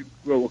something that you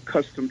grow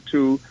accustomed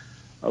to.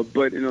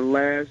 But in the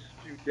last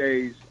few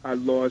days, I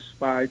lost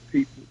 5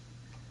 people,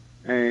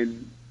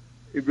 and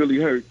it really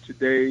hurt.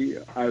 Today,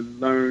 I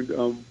learned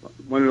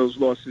one of those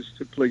losses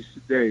took place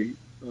today.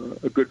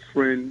 A good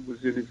friend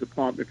was in his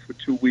apartment for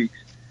 2 weeks,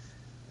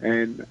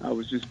 and I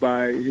was just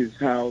by his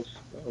house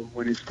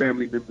when his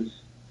family members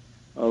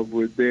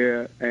were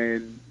there,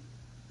 and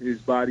his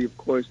body, of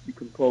course,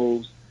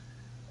 decomposed,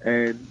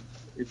 and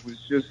it was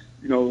just,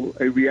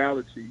 a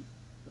reality.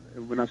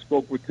 And when I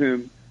spoke with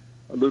him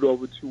a little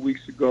over 2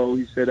 weeks ago,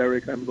 he said,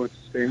 Eric, I'm going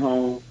to stay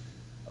home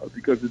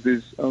because of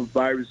this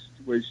virus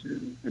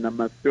situation, and I'm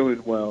not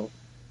feeling well.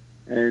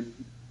 And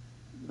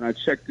I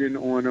checked in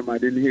on him. I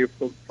didn't hear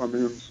from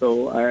him,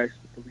 so I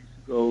asked the police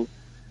to go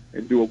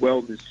and do a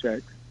wellness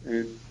check.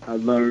 And I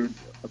learned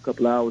a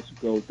couple hours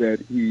ago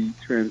that he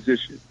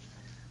transitioned.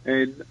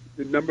 And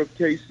the number of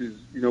cases,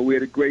 we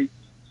had a great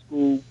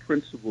school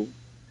principal.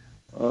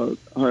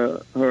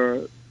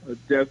 Her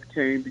death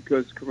came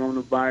because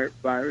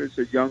coronavirus,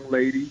 a young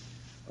lady.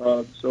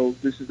 So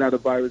this is not a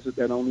virus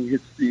that only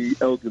hits the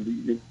elderly.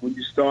 And when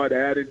you start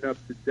adding up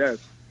the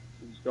deaths,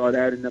 when you start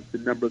adding up the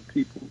number of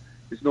people,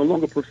 it's no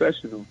longer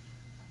professional.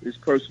 It's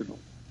personal.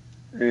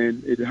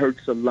 And it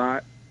hurts a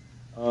lot.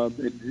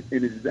 And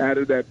it's out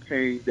of that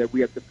pain that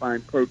we have to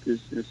find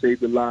purpose and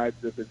save the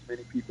lives of as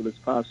many people as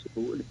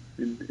possible.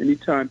 And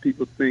anytime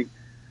people think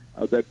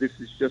that this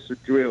is just a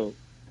drill,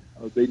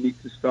 they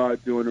need to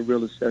start doing a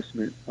real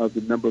assessment of the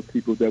number of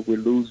people that we're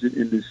losing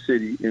in this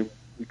city, and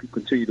we could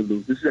continue to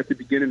lose. This is at the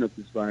beginning of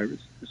this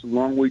virus. It's a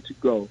long way to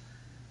go,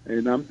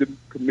 and I'm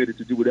committed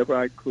to do whatever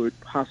I could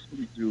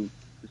possibly do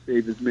to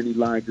save as many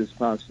lives as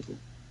possible.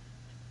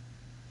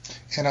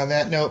 And on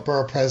that note,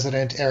 Borough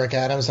President Eric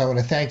Adams, I want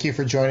to thank you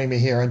for joining me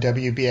here on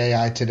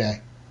WBAI today.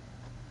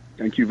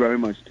 Thank you very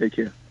much. Take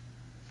care.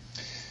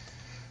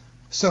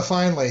 So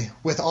finally,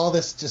 with all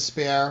this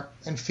despair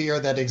and fear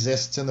that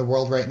exists in the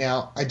world right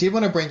now, I did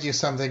want to bring you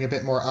something a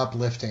bit more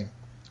uplifting.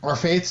 Our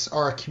faiths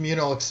are a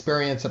communal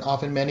experience, and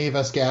often many of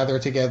us gather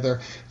together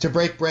to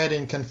break bread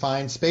in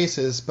confined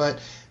spaces, but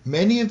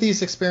many of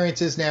these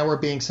experiences now are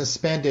being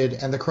suspended,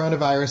 and the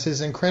coronavirus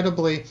is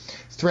incredibly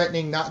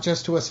threatening not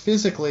just to us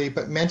physically,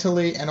 but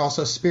mentally and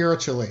also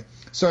spiritually.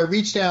 So I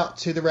reached out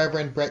to the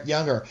Reverend Brett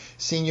Younger,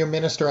 senior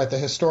minister at the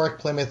historic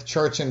Plymouth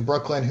Church in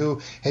Brooklyn,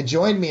 who had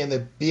joined me in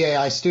the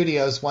BAI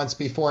studios once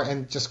before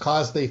and just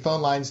caused the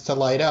phone lines to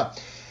light up.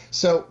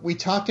 So we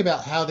talked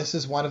about how this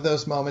is one of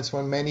those moments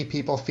when many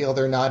people feel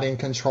they're not in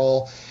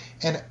control.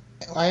 And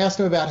I asked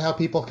him about how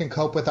people can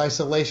cope with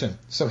isolation.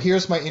 So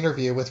here's my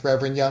interview with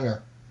Reverend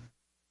Younger.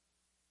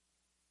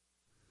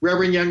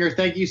 Reverend Younger,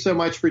 thank you so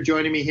much for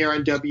joining me here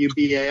on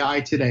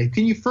WBAI today.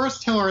 Can you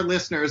first tell our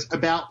listeners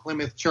about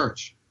Plymouth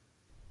Church?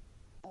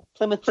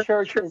 Plymouth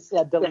Church is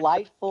a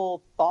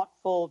delightful,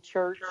 thoughtful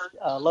church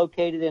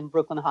located in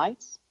Brooklyn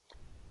Heights.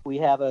 We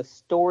have a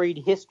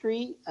storied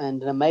history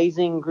and an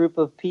amazing group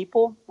of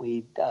people.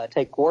 We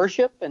take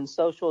worship and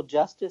social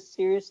justice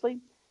seriously.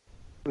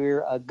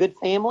 We're a good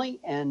family,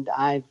 and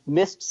I've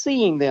missed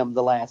seeing them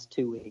the last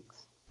 2 weeks.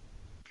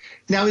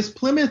 Now, is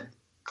Plymouth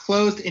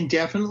closed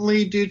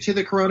indefinitely due to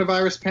the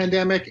coronavirus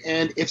pandemic?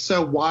 And if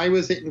so, why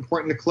was it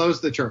important to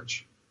close the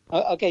church?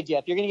 Okay,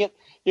 Jeff, you're going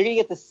to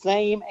get the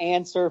same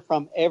answer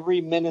from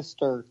every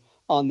minister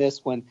on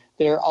this one.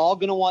 They're all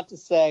going to want to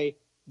say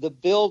the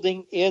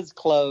building is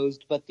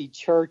closed, but the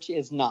church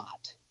is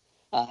not.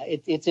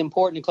 It's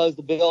important to close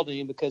the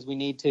building because we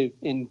need to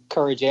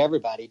encourage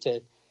everybody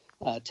to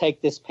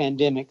take this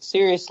pandemic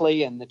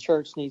seriously, and the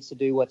church needs to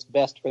do what's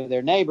best for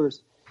their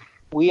neighbors.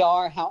 We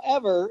are,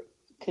 however,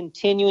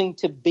 continuing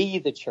to be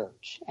the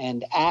church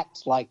and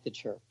act like the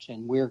church,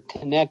 and we're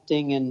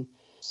connecting and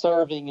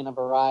serving in a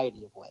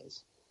variety of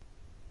ways.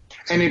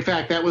 And in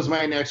fact, that was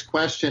my next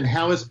question.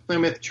 How has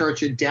Plymouth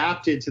Church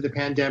adapted to the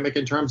pandemic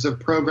in terms of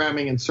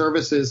programming and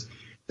services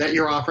that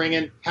you're offering?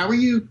 And how are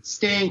you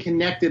staying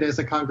connected as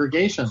a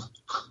congregation?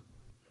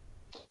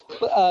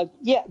 A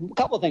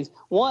couple of things.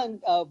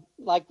 One,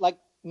 like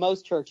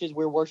most churches,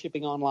 we're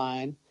worshiping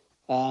online.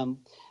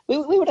 We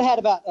would have had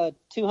about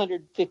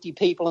 250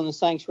 people in the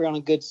sanctuary on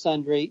a good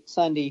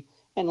Sunday.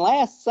 And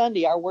last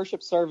Sunday, our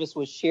worship service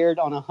was shared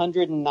on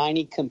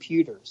 190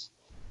 computers.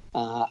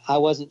 I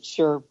wasn't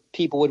sure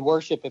people would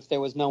worship if there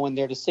was no one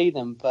there to see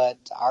them, but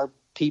our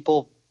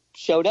people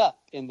showed up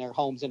in their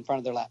homes in front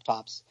of their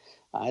laptops.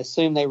 I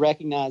assume they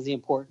recognize the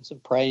importance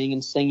of praying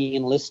and singing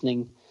and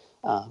listening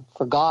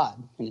for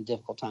God in a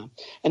difficult time.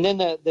 And then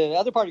the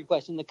other part of your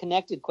question, the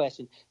connected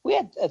question, we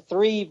had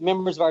 3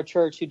 members of our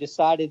church who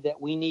decided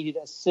that we needed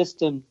a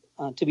system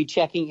to be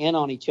checking in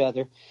on each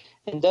other.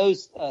 And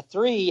those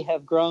 3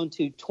 have grown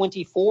to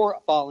 24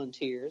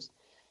 volunteers.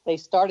 They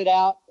started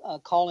out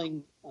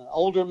calling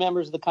older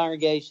members of the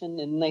congregation,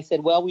 and they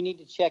said, well, we need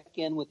to check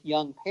in with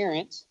young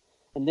parents.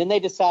 And then they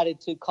decided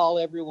to call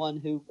everyone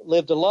who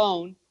lived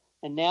alone,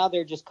 and now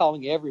they're just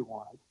calling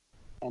everyone.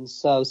 And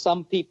so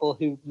some people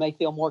who may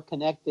feel more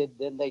connected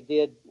than they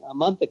did a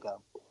month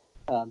ago.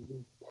 There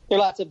are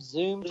lots of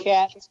Zoom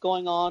chats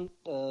going on.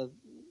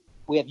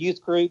 We have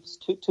youth groups,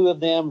 two of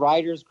them,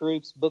 writers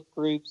groups, book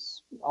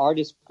groups,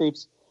 artist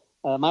groups.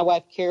 My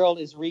wife, Carol,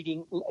 is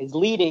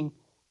leading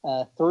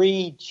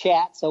 3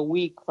 chats a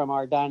week from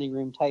our dining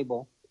room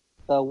table.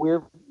 So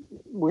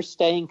we're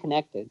staying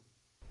connected.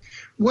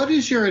 What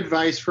is your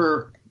advice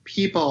for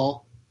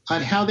people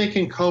on how they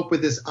can cope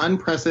with this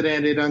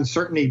unprecedented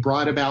uncertainty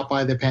brought about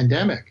by the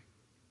pandemic?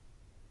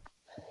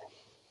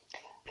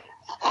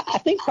 I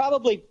think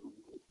probably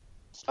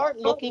start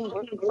looking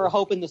for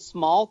hope in the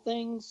small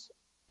things.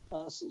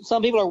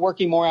 Some people are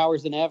working more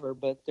hours than ever,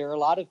 but there are a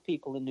lot of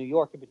people in New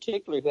York in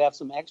particular who have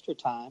some extra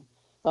time.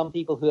 Some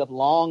people who have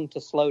longed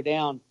to slow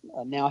down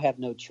now have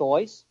no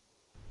choice.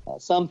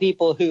 Some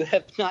people who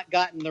have not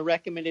gotten the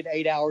recommended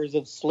 8 hours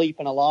of sleep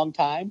in a long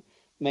time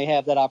may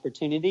have that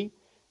opportunity.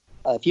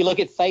 If you look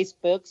at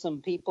Facebook,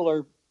 some people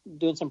are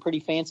doing some pretty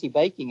fancy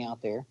baking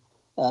out there.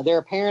 There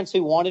are parents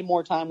who wanted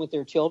more time with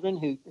their children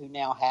who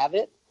now have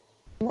it.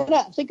 And then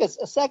I think a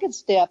second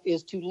step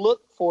is to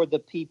look for the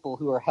people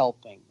who are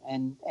helping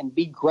and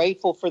be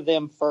grateful for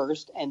them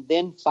first, and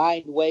then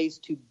find ways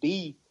to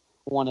be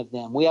one of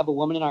them. We have a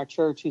woman in our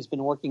church who's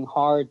been working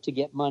hard to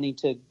get money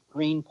to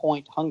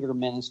Greenpoint Hunger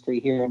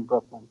Ministry here in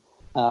Brooklyn.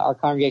 Our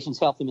congregation's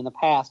helped them in the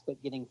past,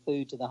 but getting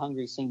food to the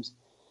hungry seems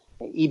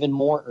even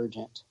more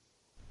urgent.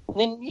 And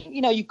then,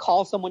 you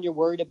call someone you're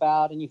worried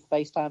about, and you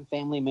FaceTime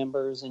family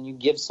members, and you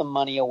give some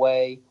money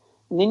away.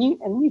 And then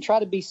you try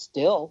to be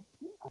still,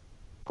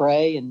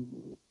 pray,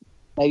 and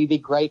maybe be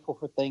grateful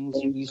for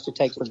things you used to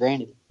take for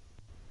granted.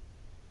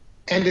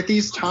 And at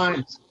these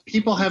times,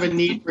 people have a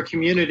need for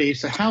community.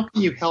 So how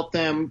can you help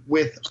them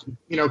with,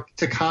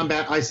 to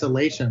combat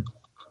isolation?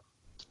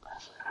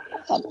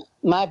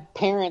 My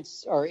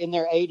parents are in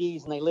their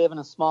 80s, and they live in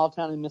a small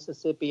town in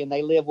Mississippi, and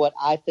they live what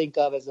I think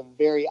of as a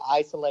very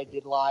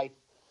isolated life.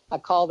 I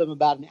called them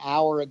about an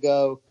hour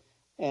ago,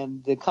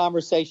 and the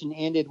conversation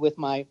ended with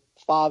my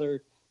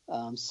father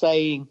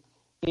saying,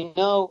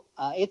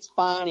 it's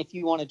fine if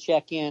you want to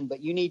check in,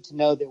 but you need to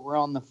know that we're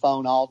on the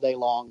phone all day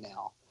long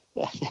now.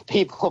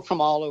 People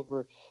from all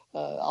over,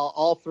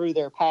 all through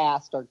their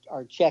past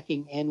are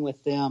checking in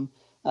with them.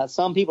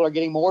 Some people are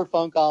getting more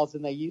phone calls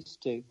than they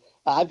used to.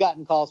 I've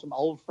gotten calls from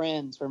old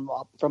friends from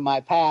my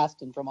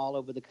past and from all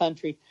over the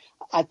country.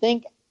 I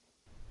think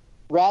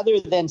rather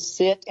than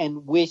sit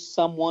and wish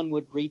someone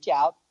would reach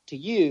out to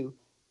you,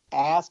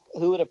 ask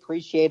who would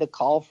appreciate a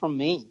call from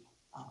me.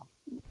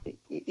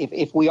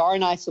 If we are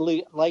in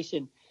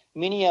isolation,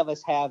 many of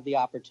us have the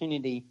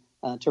opportunity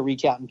to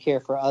reach out and care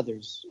for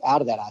others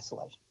out of that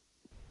isolation.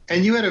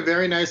 And you had a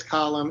very nice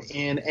column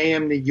in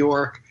AM New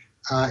York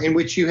in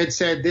which you had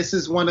said this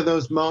is one of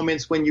those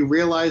moments when you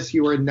realize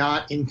you are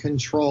not in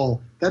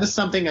control. That is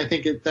something I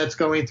think that's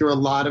going through a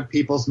lot of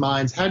people's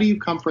minds. How do you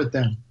comfort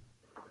them?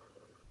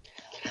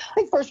 I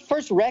think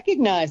first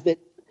recognize that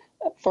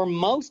for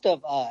most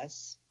of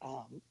us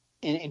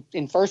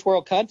in first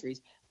world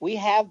countries, we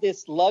have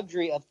this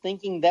luxury of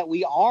thinking that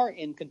we are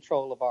in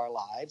control of our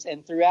lives.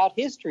 And throughout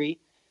history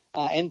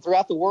and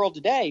throughout the world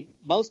today,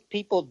 most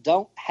people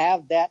don't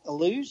have that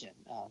illusion.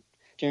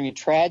 During a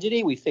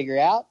tragedy, we figure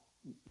out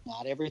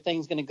not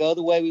everything's going to go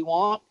the way we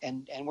want,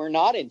 and we're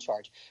not in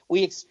charge.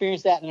 We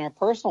experience that in our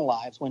personal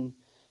lives when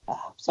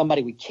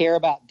somebody we care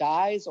about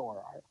dies,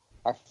 or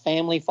our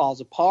family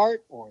falls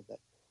apart, or the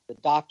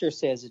doctor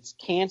says it's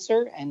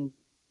cancer. And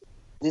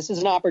this is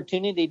an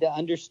opportunity to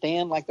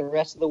understand, like the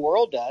rest of the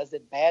world does,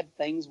 that bad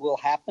things will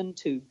happen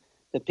to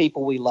the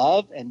people we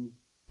love, and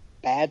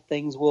bad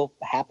things will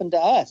happen to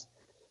us.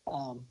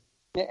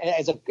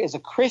 As a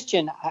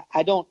Christian,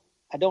 I don't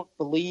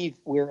believe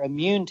we're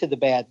immune to the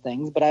bad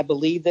things, but I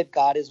believe that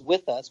God is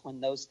with us when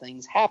those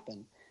things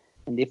happen.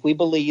 And if we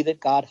believe that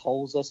God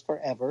holds us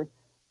forever,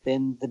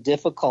 then the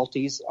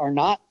difficulties are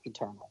not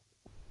eternal.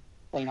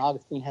 St.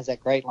 Augustine has that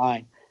great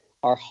line,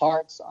 our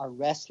hearts are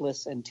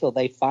restless until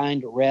they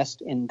find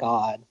rest in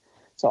God.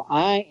 So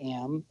I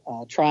am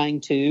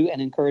trying to,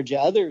 and encourage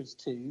others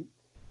to,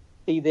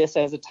 see this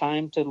as a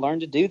time to learn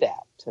to do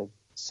that, to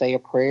say a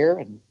prayer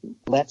and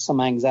let some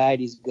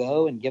anxieties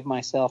go and give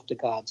myself to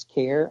God's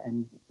care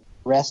and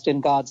rest in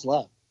God's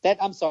love.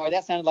 I'm sorry,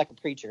 that sounded like a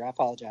preacher. I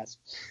apologize.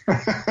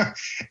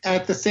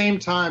 At the same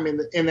time,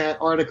 in that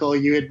article,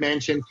 you had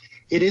mentioned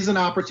it is an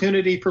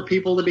opportunity for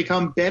people to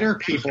become better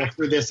people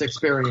through this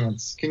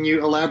experience. Can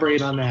you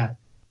elaborate on that?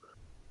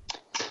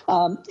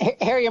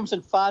 Harry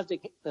Emerson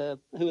Fosdick,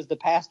 who was the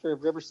pastor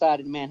of Riverside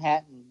in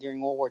Manhattan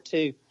during World War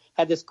II,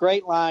 had this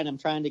great line I'm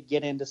trying to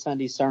get into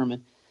Sunday's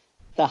sermon.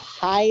 The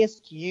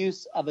highest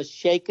use of a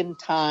shaken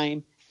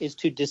time is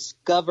to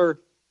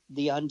discover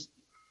the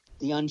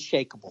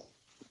unshakable.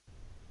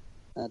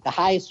 The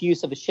highest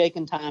use of a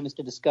shaken time is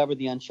to discover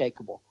the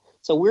unshakable.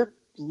 So we're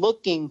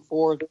looking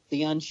for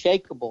the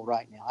unshakable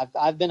right now.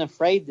 I've been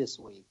afraid this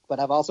week, but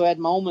I've also had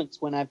moments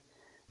when I've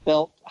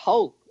felt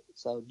hope.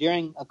 So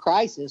during a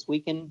crisis, we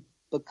can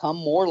become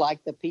more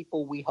like the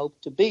people we hope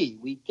to be.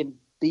 We can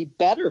be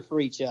better for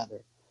each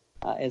other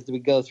as we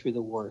go through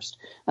the worst.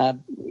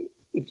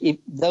 If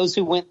those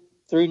who went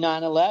through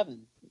 9/11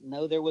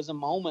 know there was a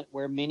moment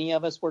where many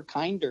of us were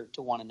kinder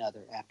to one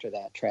another after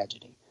that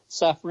tragedy.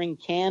 Suffering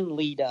can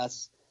lead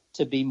us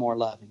to be more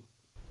loving.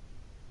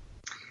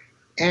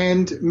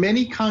 And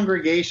many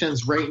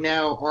congregations right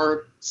now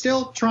are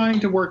still trying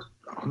to work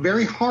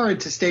very hard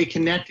to stay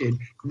connected.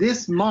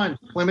 This month,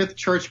 Plymouth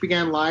Church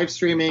began live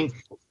streaming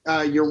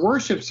your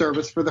worship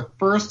service for the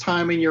first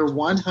time in your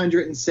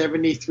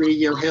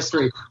 173-year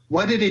history.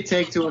 What did it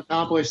take to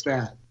accomplish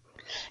that?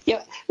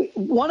 Yeah,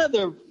 one of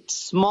the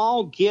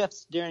small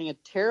gifts during a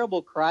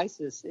terrible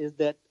crisis is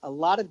that a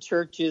lot of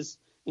churches,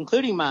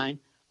 including mine,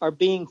 are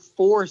being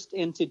forced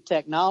into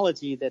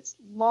technology that's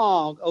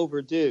long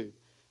overdue.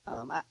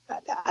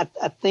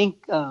 I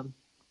think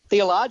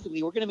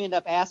theologically, we're going to end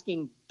up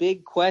asking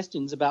big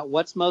questions about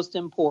what's most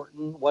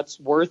important, what's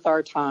worth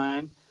our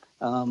time,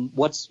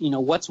 what's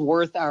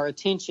worth our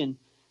attention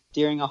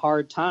during a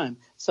hard time.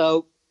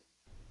 So,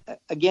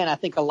 again, I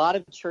think a lot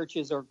of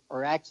churches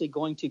are actually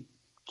going to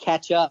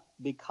catch up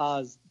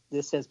because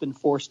this has been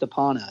forced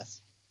upon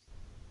us.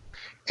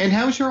 And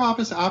how's your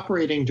office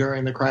operating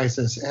during the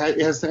crisis?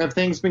 Have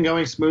things been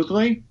going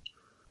smoothly?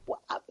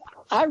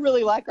 I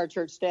really like our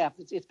church staff.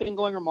 It's been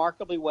going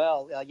remarkably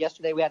well.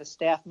 Yesterday we had a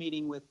staff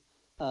meeting with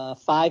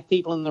 5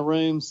 people in the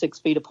room, 6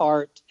 feet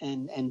apart,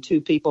 and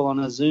 2 people on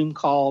a Zoom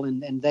call,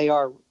 and they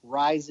are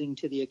rising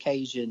to the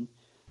occasion.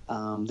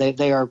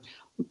 They are,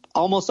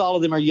 almost all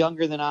of them are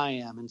younger than I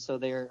am, and so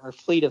they are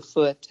fleet of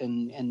foot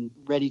and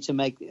ready to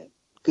make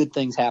good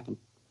things happen.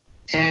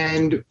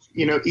 And,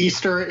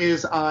 Easter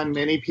is on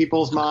many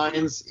people's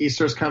minds.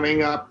 Easter's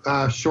coming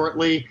up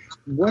shortly.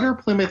 What are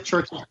Plymouth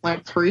Church's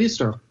plans for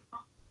Easter?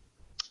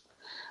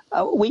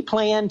 We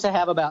plan to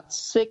have about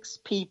 6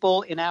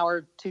 people in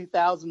our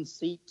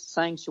 2,000-seat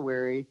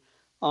sanctuary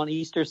on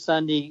Easter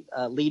Sunday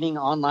leading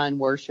online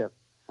worship.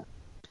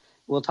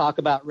 We'll talk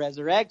about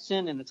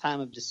resurrection in a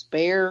time of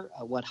despair,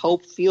 what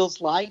hope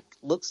feels like,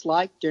 looks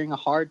like during a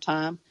hard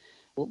time.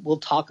 We'll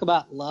talk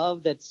about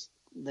love that's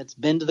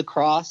been to the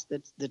cross,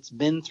 that's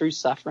been through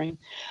suffering.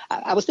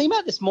 I was thinking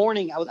about this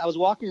morning. I was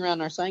walking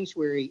around our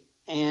sanctuary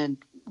and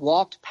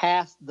walked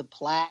past the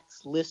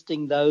plaques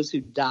listing those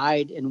who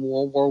died in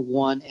World War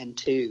I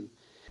and II.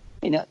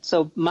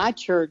 So my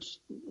church,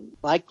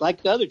 like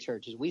other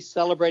churches, we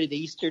celebrated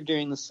Easter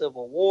during the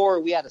Civil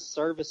War. We had a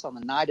service on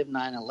the night of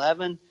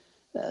 9/11.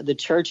 The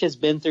church has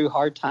been through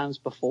hard times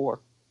before.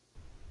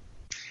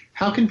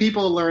 How can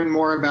people learn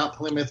more about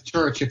Plymouth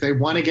Church if they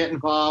want to get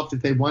involved,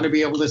 if they want to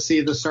be able to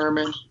see the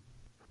sermon?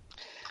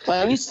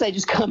 Well, I used to say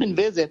just come and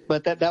visit,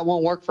 but that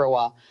won't work for a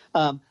while.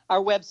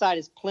 Our website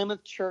is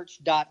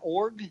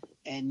plymouthchurch.org,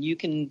 and you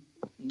can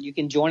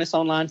join us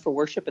online for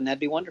worship, and that'd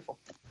be wonderful.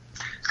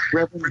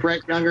 Reverend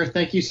Brett Younger,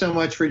 thank you so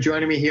much for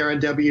joining me here on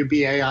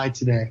WBAI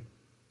today.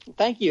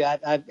 Thank you.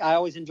 I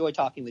always enjoy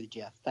talking with you,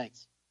 Jeff.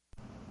 Thanks.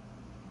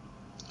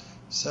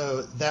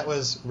 So that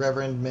was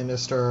Reverend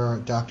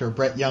Minister Dr.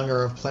 Brett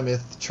Younger of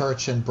Plymouth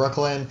Church in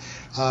Brooklyn.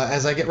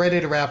 As I get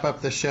ready to wrap up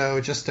the show,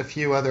 just a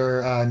few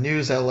other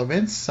news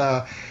elements.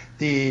 The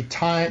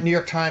New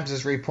York Times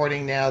is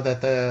reporting now that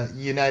the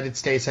United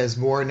States has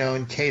more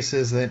known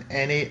cases than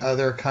any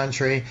other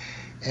country.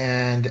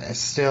 And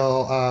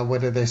still,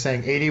 what are they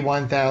saying?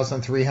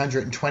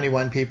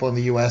 81,321 people in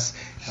the U.S.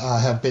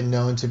 Have been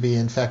known to be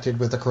infected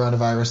with the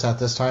coronavirus at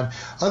this time.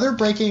 Other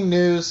breaking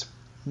news,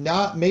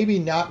 maybe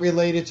not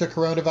related to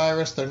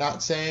coronavirus. They're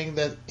not saying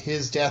that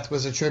his death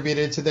was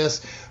attributed to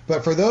this.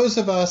 But for those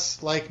of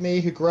us like me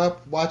who grew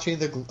up watching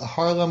the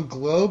Harlem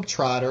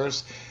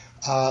Globetrotters,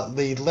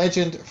 the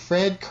legend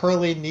Fred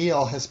Curly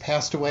Neal has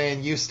passed away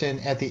in Houston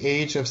at the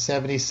age of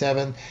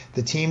 77.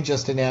 The team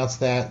just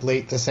announced that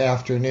late this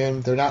afternoon.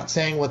 They're not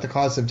saying what the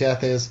cause of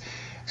death is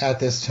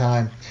at this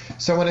time.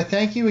 So I want to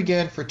thank you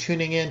again for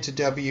tuning in to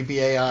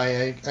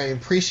WBAI. I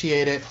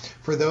appreciate it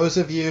for those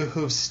of you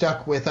who've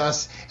stuck with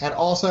us. And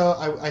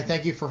also, I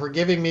thank you for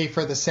forgiving me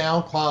for the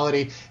sound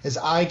quality as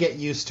I get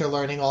used to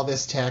learning all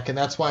this tech. And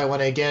that's why I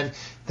want to again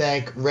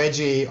thank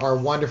Reggie, our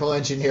wonderful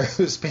engineer,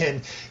 who's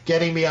been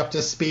getting me up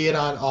to speed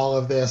on all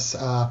of this.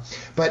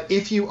 But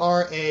if you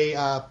are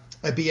a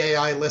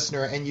BAI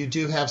listener and you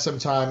do have some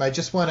time, I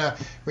just want to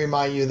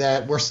remind you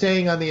that we're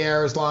staying on the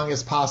air as long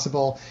as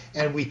possible,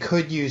 and we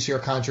could use your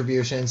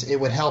contributions. It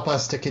would help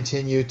us to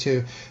continue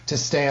to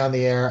stay on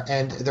the air,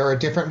 and there are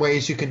different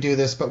ways you can do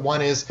this, but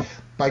one is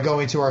by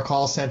going to our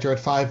call center at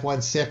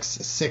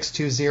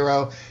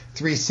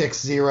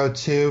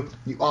 516-620-3602.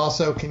 You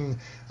also can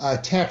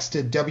text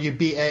to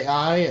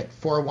WBAI at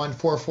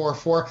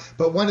 41444.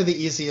 But one of the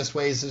easiest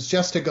ways is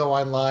just to go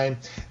online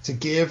to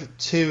give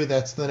to,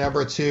 that's the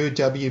number 2,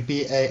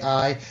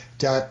 WBAI.org.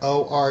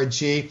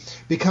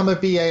 Become a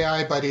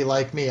BAI buddy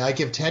like me. I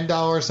give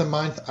 $10 a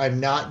month. I'm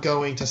not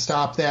going to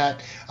stop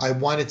that. I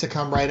want it to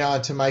come right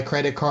onto my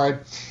credit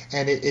card,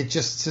 and it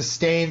just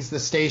sustains the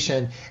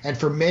station. And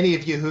for many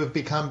of you who have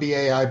become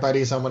BAI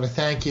buddies, I want to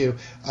thank you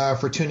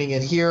for tuning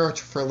in here,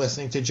 for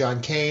listening to John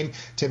Kane,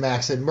 to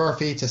Max and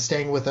Murphy, to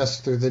staying with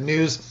us through the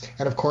news,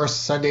 and of course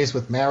Sundays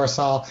with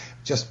Marisol,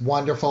 just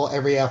wonderful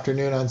every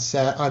afternoon on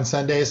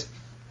Sundays.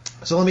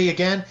 So let me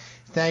again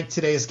thank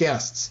today's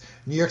guests: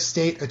 New York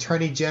State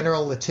Attorney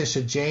General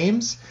Letitia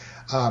James,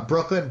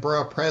 Brooklyn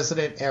Borough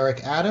President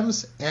Eric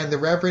Adams, and the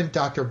Reverend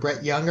Dr.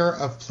 Brett Younger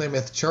of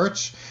Plymouth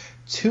Church.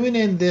 Tune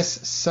in this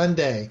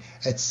Sunday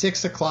at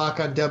 6 o'clock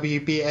on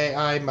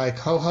WBAI. My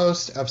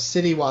co-host of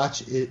City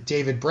Watch,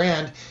 David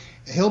Brand,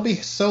 he'll be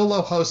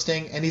solo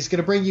hosting, and he's going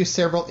to bring you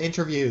several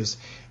interviews,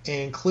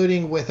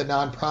 including with a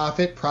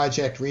nonprofit,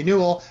 Project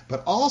Renewal,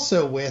 but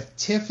also with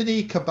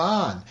Tiffany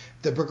Caban,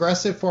 the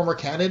progressive former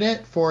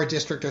candidate for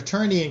district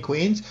attorney in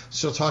Queens.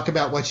 She'll talk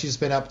about what she's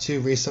been up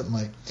to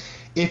recently.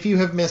 If you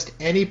have missed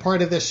any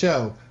part of the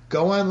show,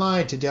 go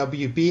online to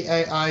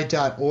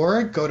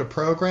WBAI.org, go to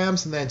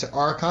programs, and then to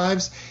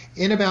archives.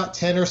 In about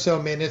 10 or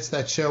so minutes,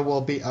 that show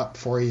will be up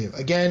for you.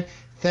 Again,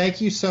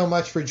 thank you so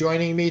much for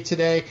joining me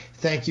today.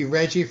 Thank you,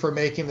 Reggie, for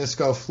making this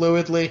go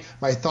fluidly.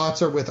 My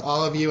thoughts are with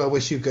all of you. I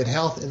wish you good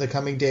health in the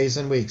coming days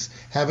and weeks.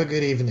 Have a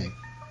good evening.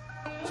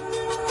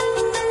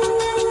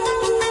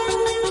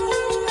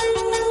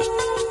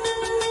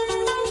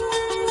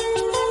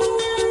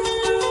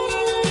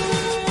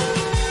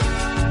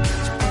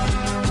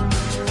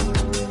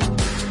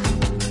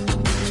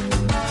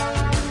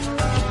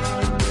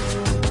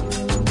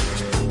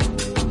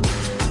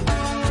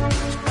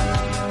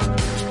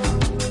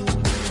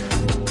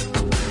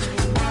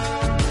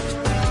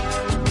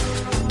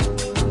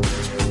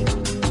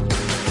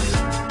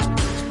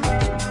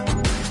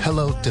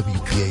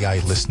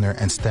 WBAI listener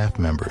and staff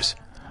members.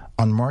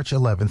 On March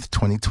 11th,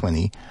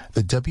 2020,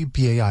 the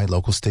WBAI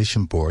Local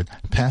Station Board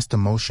passed a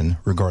motion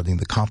regarding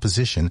the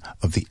composition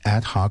of the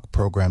Ad Hoc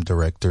Program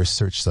Director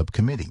Search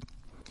Subcommittee.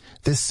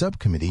 This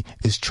subcommittee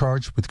is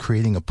charged with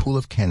creating a pool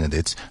of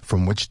candidates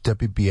from which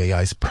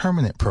WBAI's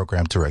permanent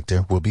program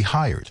director will be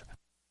hired.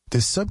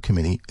 This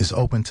subcommittee is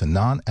open to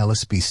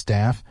non-LSB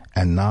staff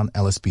and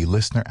non-LSB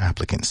listener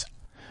applicants.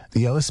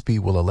 The LSB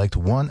will elect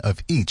one of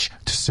each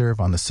to serve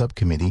on the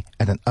subcommittee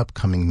at an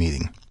upcoming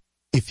meeting.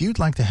 If you'd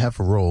like to have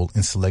a role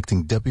in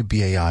selecting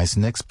WBAI's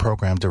next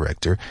program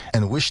director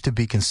and wish to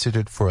be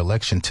considered for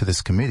election to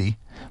this committee,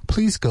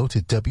 please go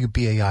to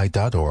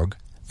WBAI.org,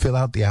 fill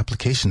out the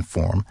application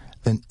form,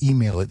 then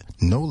email it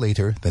no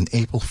later than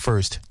April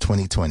 1st,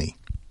 2020.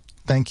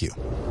 Thank you.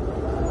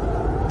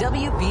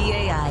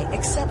 WBAI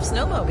accepts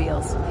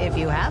snowmobiles. If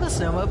you have a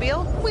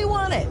snowmobile, we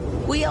want it.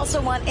 We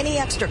also want any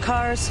extra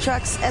cars,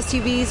 trucks,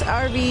 SUVs,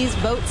 RVs,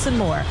 boats, and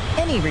more.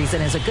 Any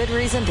reason is a good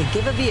reason to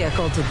give a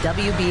vehicle to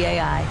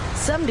WBAI.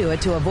 Some do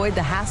it to avoid the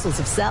hassles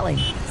of selling.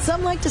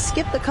 Some like to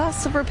skip the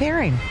costs of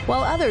repairing,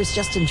 while others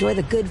just enjoy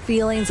the good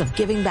feelings of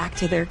giving back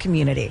to their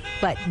community.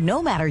 But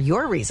no matter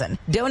your reason,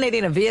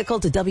 donating a vehicle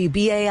to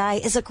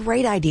WBAI is a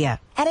great idea.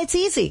 And it's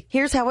easy.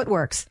 Here's how it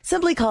works.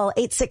 Simply call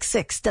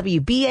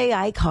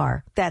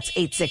 866-WBAI-CAR. That's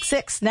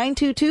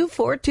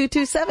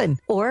 866-922-4227.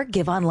 Or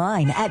give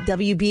online at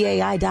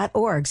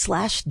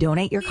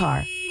WBAI.org/donate your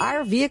car.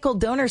 Our vehicle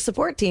donor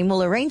support team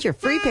will arrange your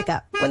free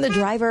pickup. When the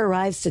driver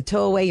arrives to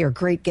tow away your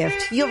great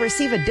gift, you'll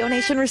receive a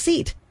donation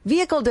receipt.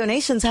 Vehicle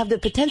donations have the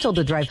potential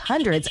to drive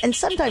hundreds and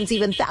sometimes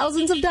even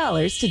thousands of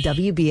dollars to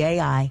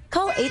WBAI.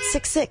 Call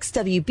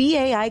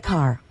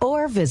 866-WBAI-CAR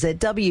or visit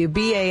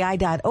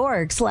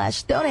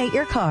WBAI.org/donate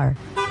your car.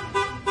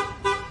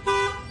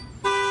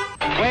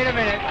 Wait a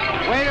minute.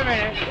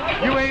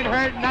 You ain't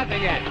heard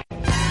nothing yet.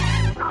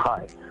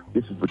 Hi,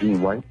 this is Virginia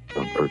White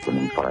of Earth,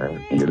 Wind &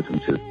 Fire, and you're listening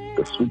to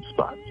The Sweet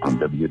Spot on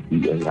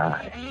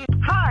WBAI.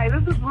 Hi,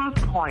 this is Ruth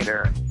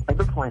Pointer of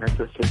the Pointer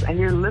Sisters, and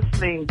you're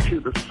listening to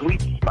The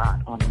Sweet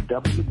Spot on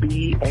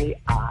WBAI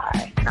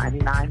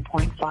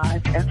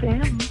 99.5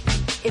 FM.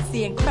 It's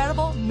the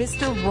incredible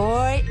Mr.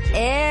 Roy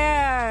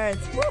Ayers.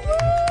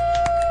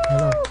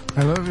 Woo-woo!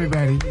 Hello,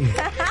 everybody.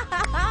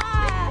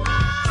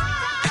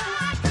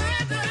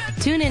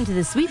 Tune in to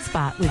The Sweet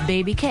Spot with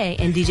Baby K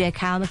and DJ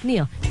Kyle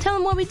McNeil. Tell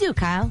them what we do,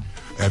 Kyle.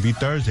 Every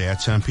Thursday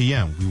at 10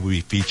 p.m., we will be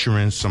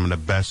featuring some of the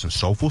best and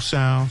soulful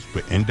sounds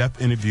with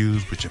in-depth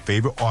interviews with your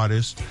favorite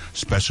artists,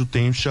 special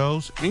theme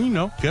shows,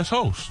 and, guest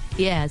hosts.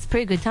 Yeah, it's a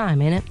pretty good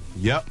time, ain't it?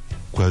 Yep,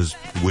 because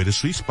we're The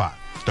Sweet Spot.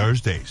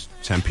 Thursdays,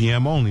 10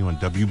 p.m. only on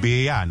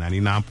WBAI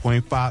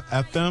 99.5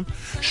 FM,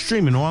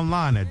 streaming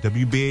online at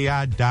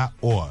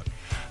WBAI.org.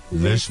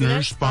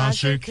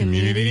 Listener-sponsored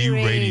community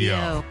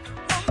radio.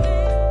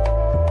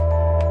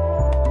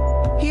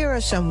 Here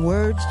are some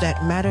words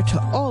that matter to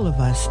all of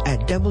us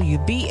at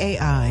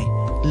WBAI.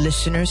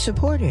 Listener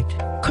supported,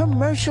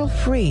 commercial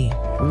free,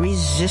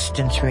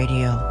 resistance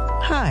radio.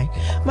 Hi,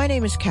 my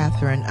name is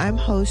Catherine. I'm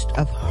host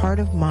of Heart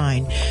of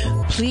Mine.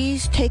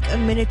 Please take a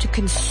minute to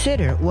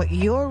consider what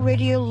your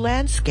radio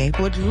landscape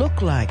would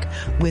look like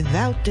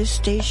without this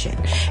station.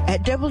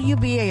 At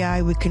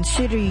WBAI, we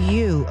consider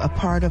you a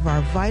part of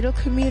our vital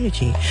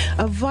community,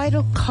 a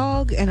vital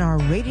cog in our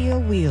radio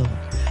wheel.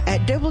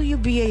 At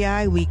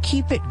WBAI, we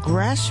keep it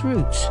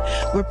grassroots.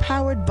 We're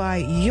powered by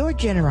your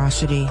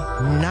generosity,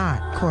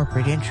 not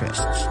corporate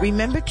interests.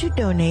 Remember to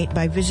donate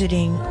by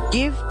visiting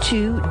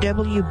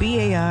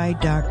give2WBAI.org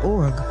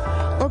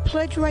or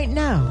pledge right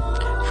now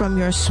from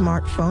your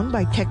smartphone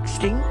by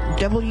texting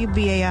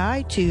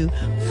WBAI to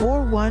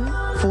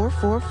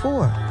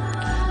 41444.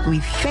 We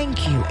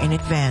thank you in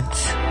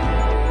advance.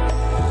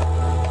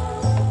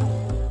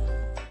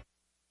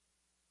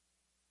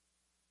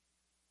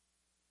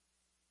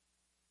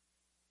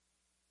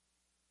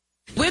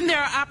 When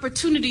there are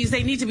opportunities,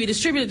 they need to be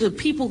distributed to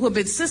people who have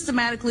been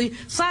systematically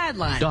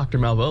sidelined. Dr.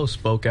 Malveaux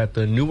spoke at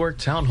the Newark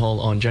Town Hall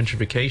on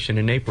gentrification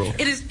in April.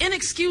 It is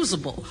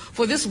inexcusable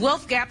for this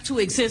wealth gap to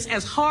exist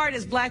as hard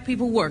as black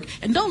people work.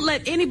 And don't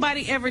let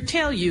anybody ever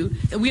tell you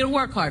that we don't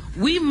work hard.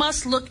 We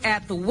must look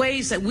at the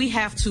ways that we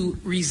have to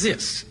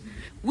resist.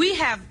 We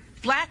have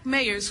black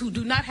mayors who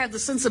do not have the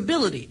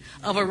sensibility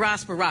of a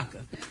Ras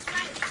Baraka.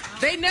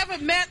 They never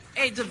met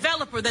a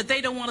developer that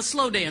they don't want to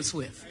slow dance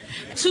with.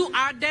 To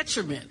our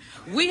detriment.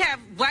 We have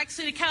black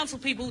city council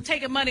people who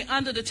taking money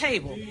under the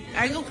table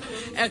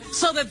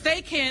so that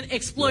they can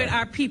exploit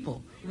our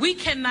people. We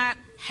cannot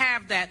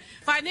have that.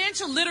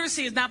 Financial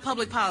literacy is not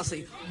public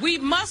policy. We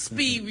must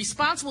be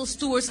responsible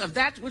stewards of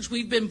that which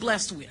we've been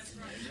blessed with.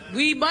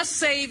 We must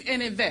save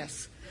and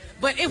invest.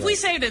 But if we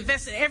saved and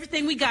invested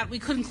everything we got, we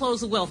couldn't close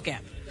the wealth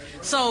gap.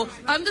 So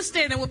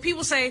understand that when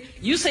people say,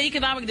 you say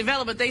economic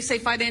development, they say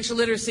financial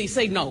literacy,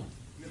 say no.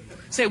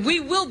 Say we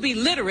will be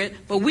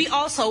literate, but we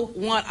also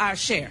want our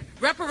share.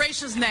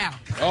 Reparations now.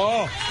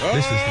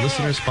 This is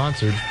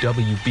listener-sponsored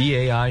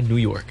WBAI New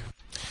York.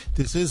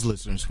 This is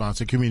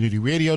listener-sponsored community radio.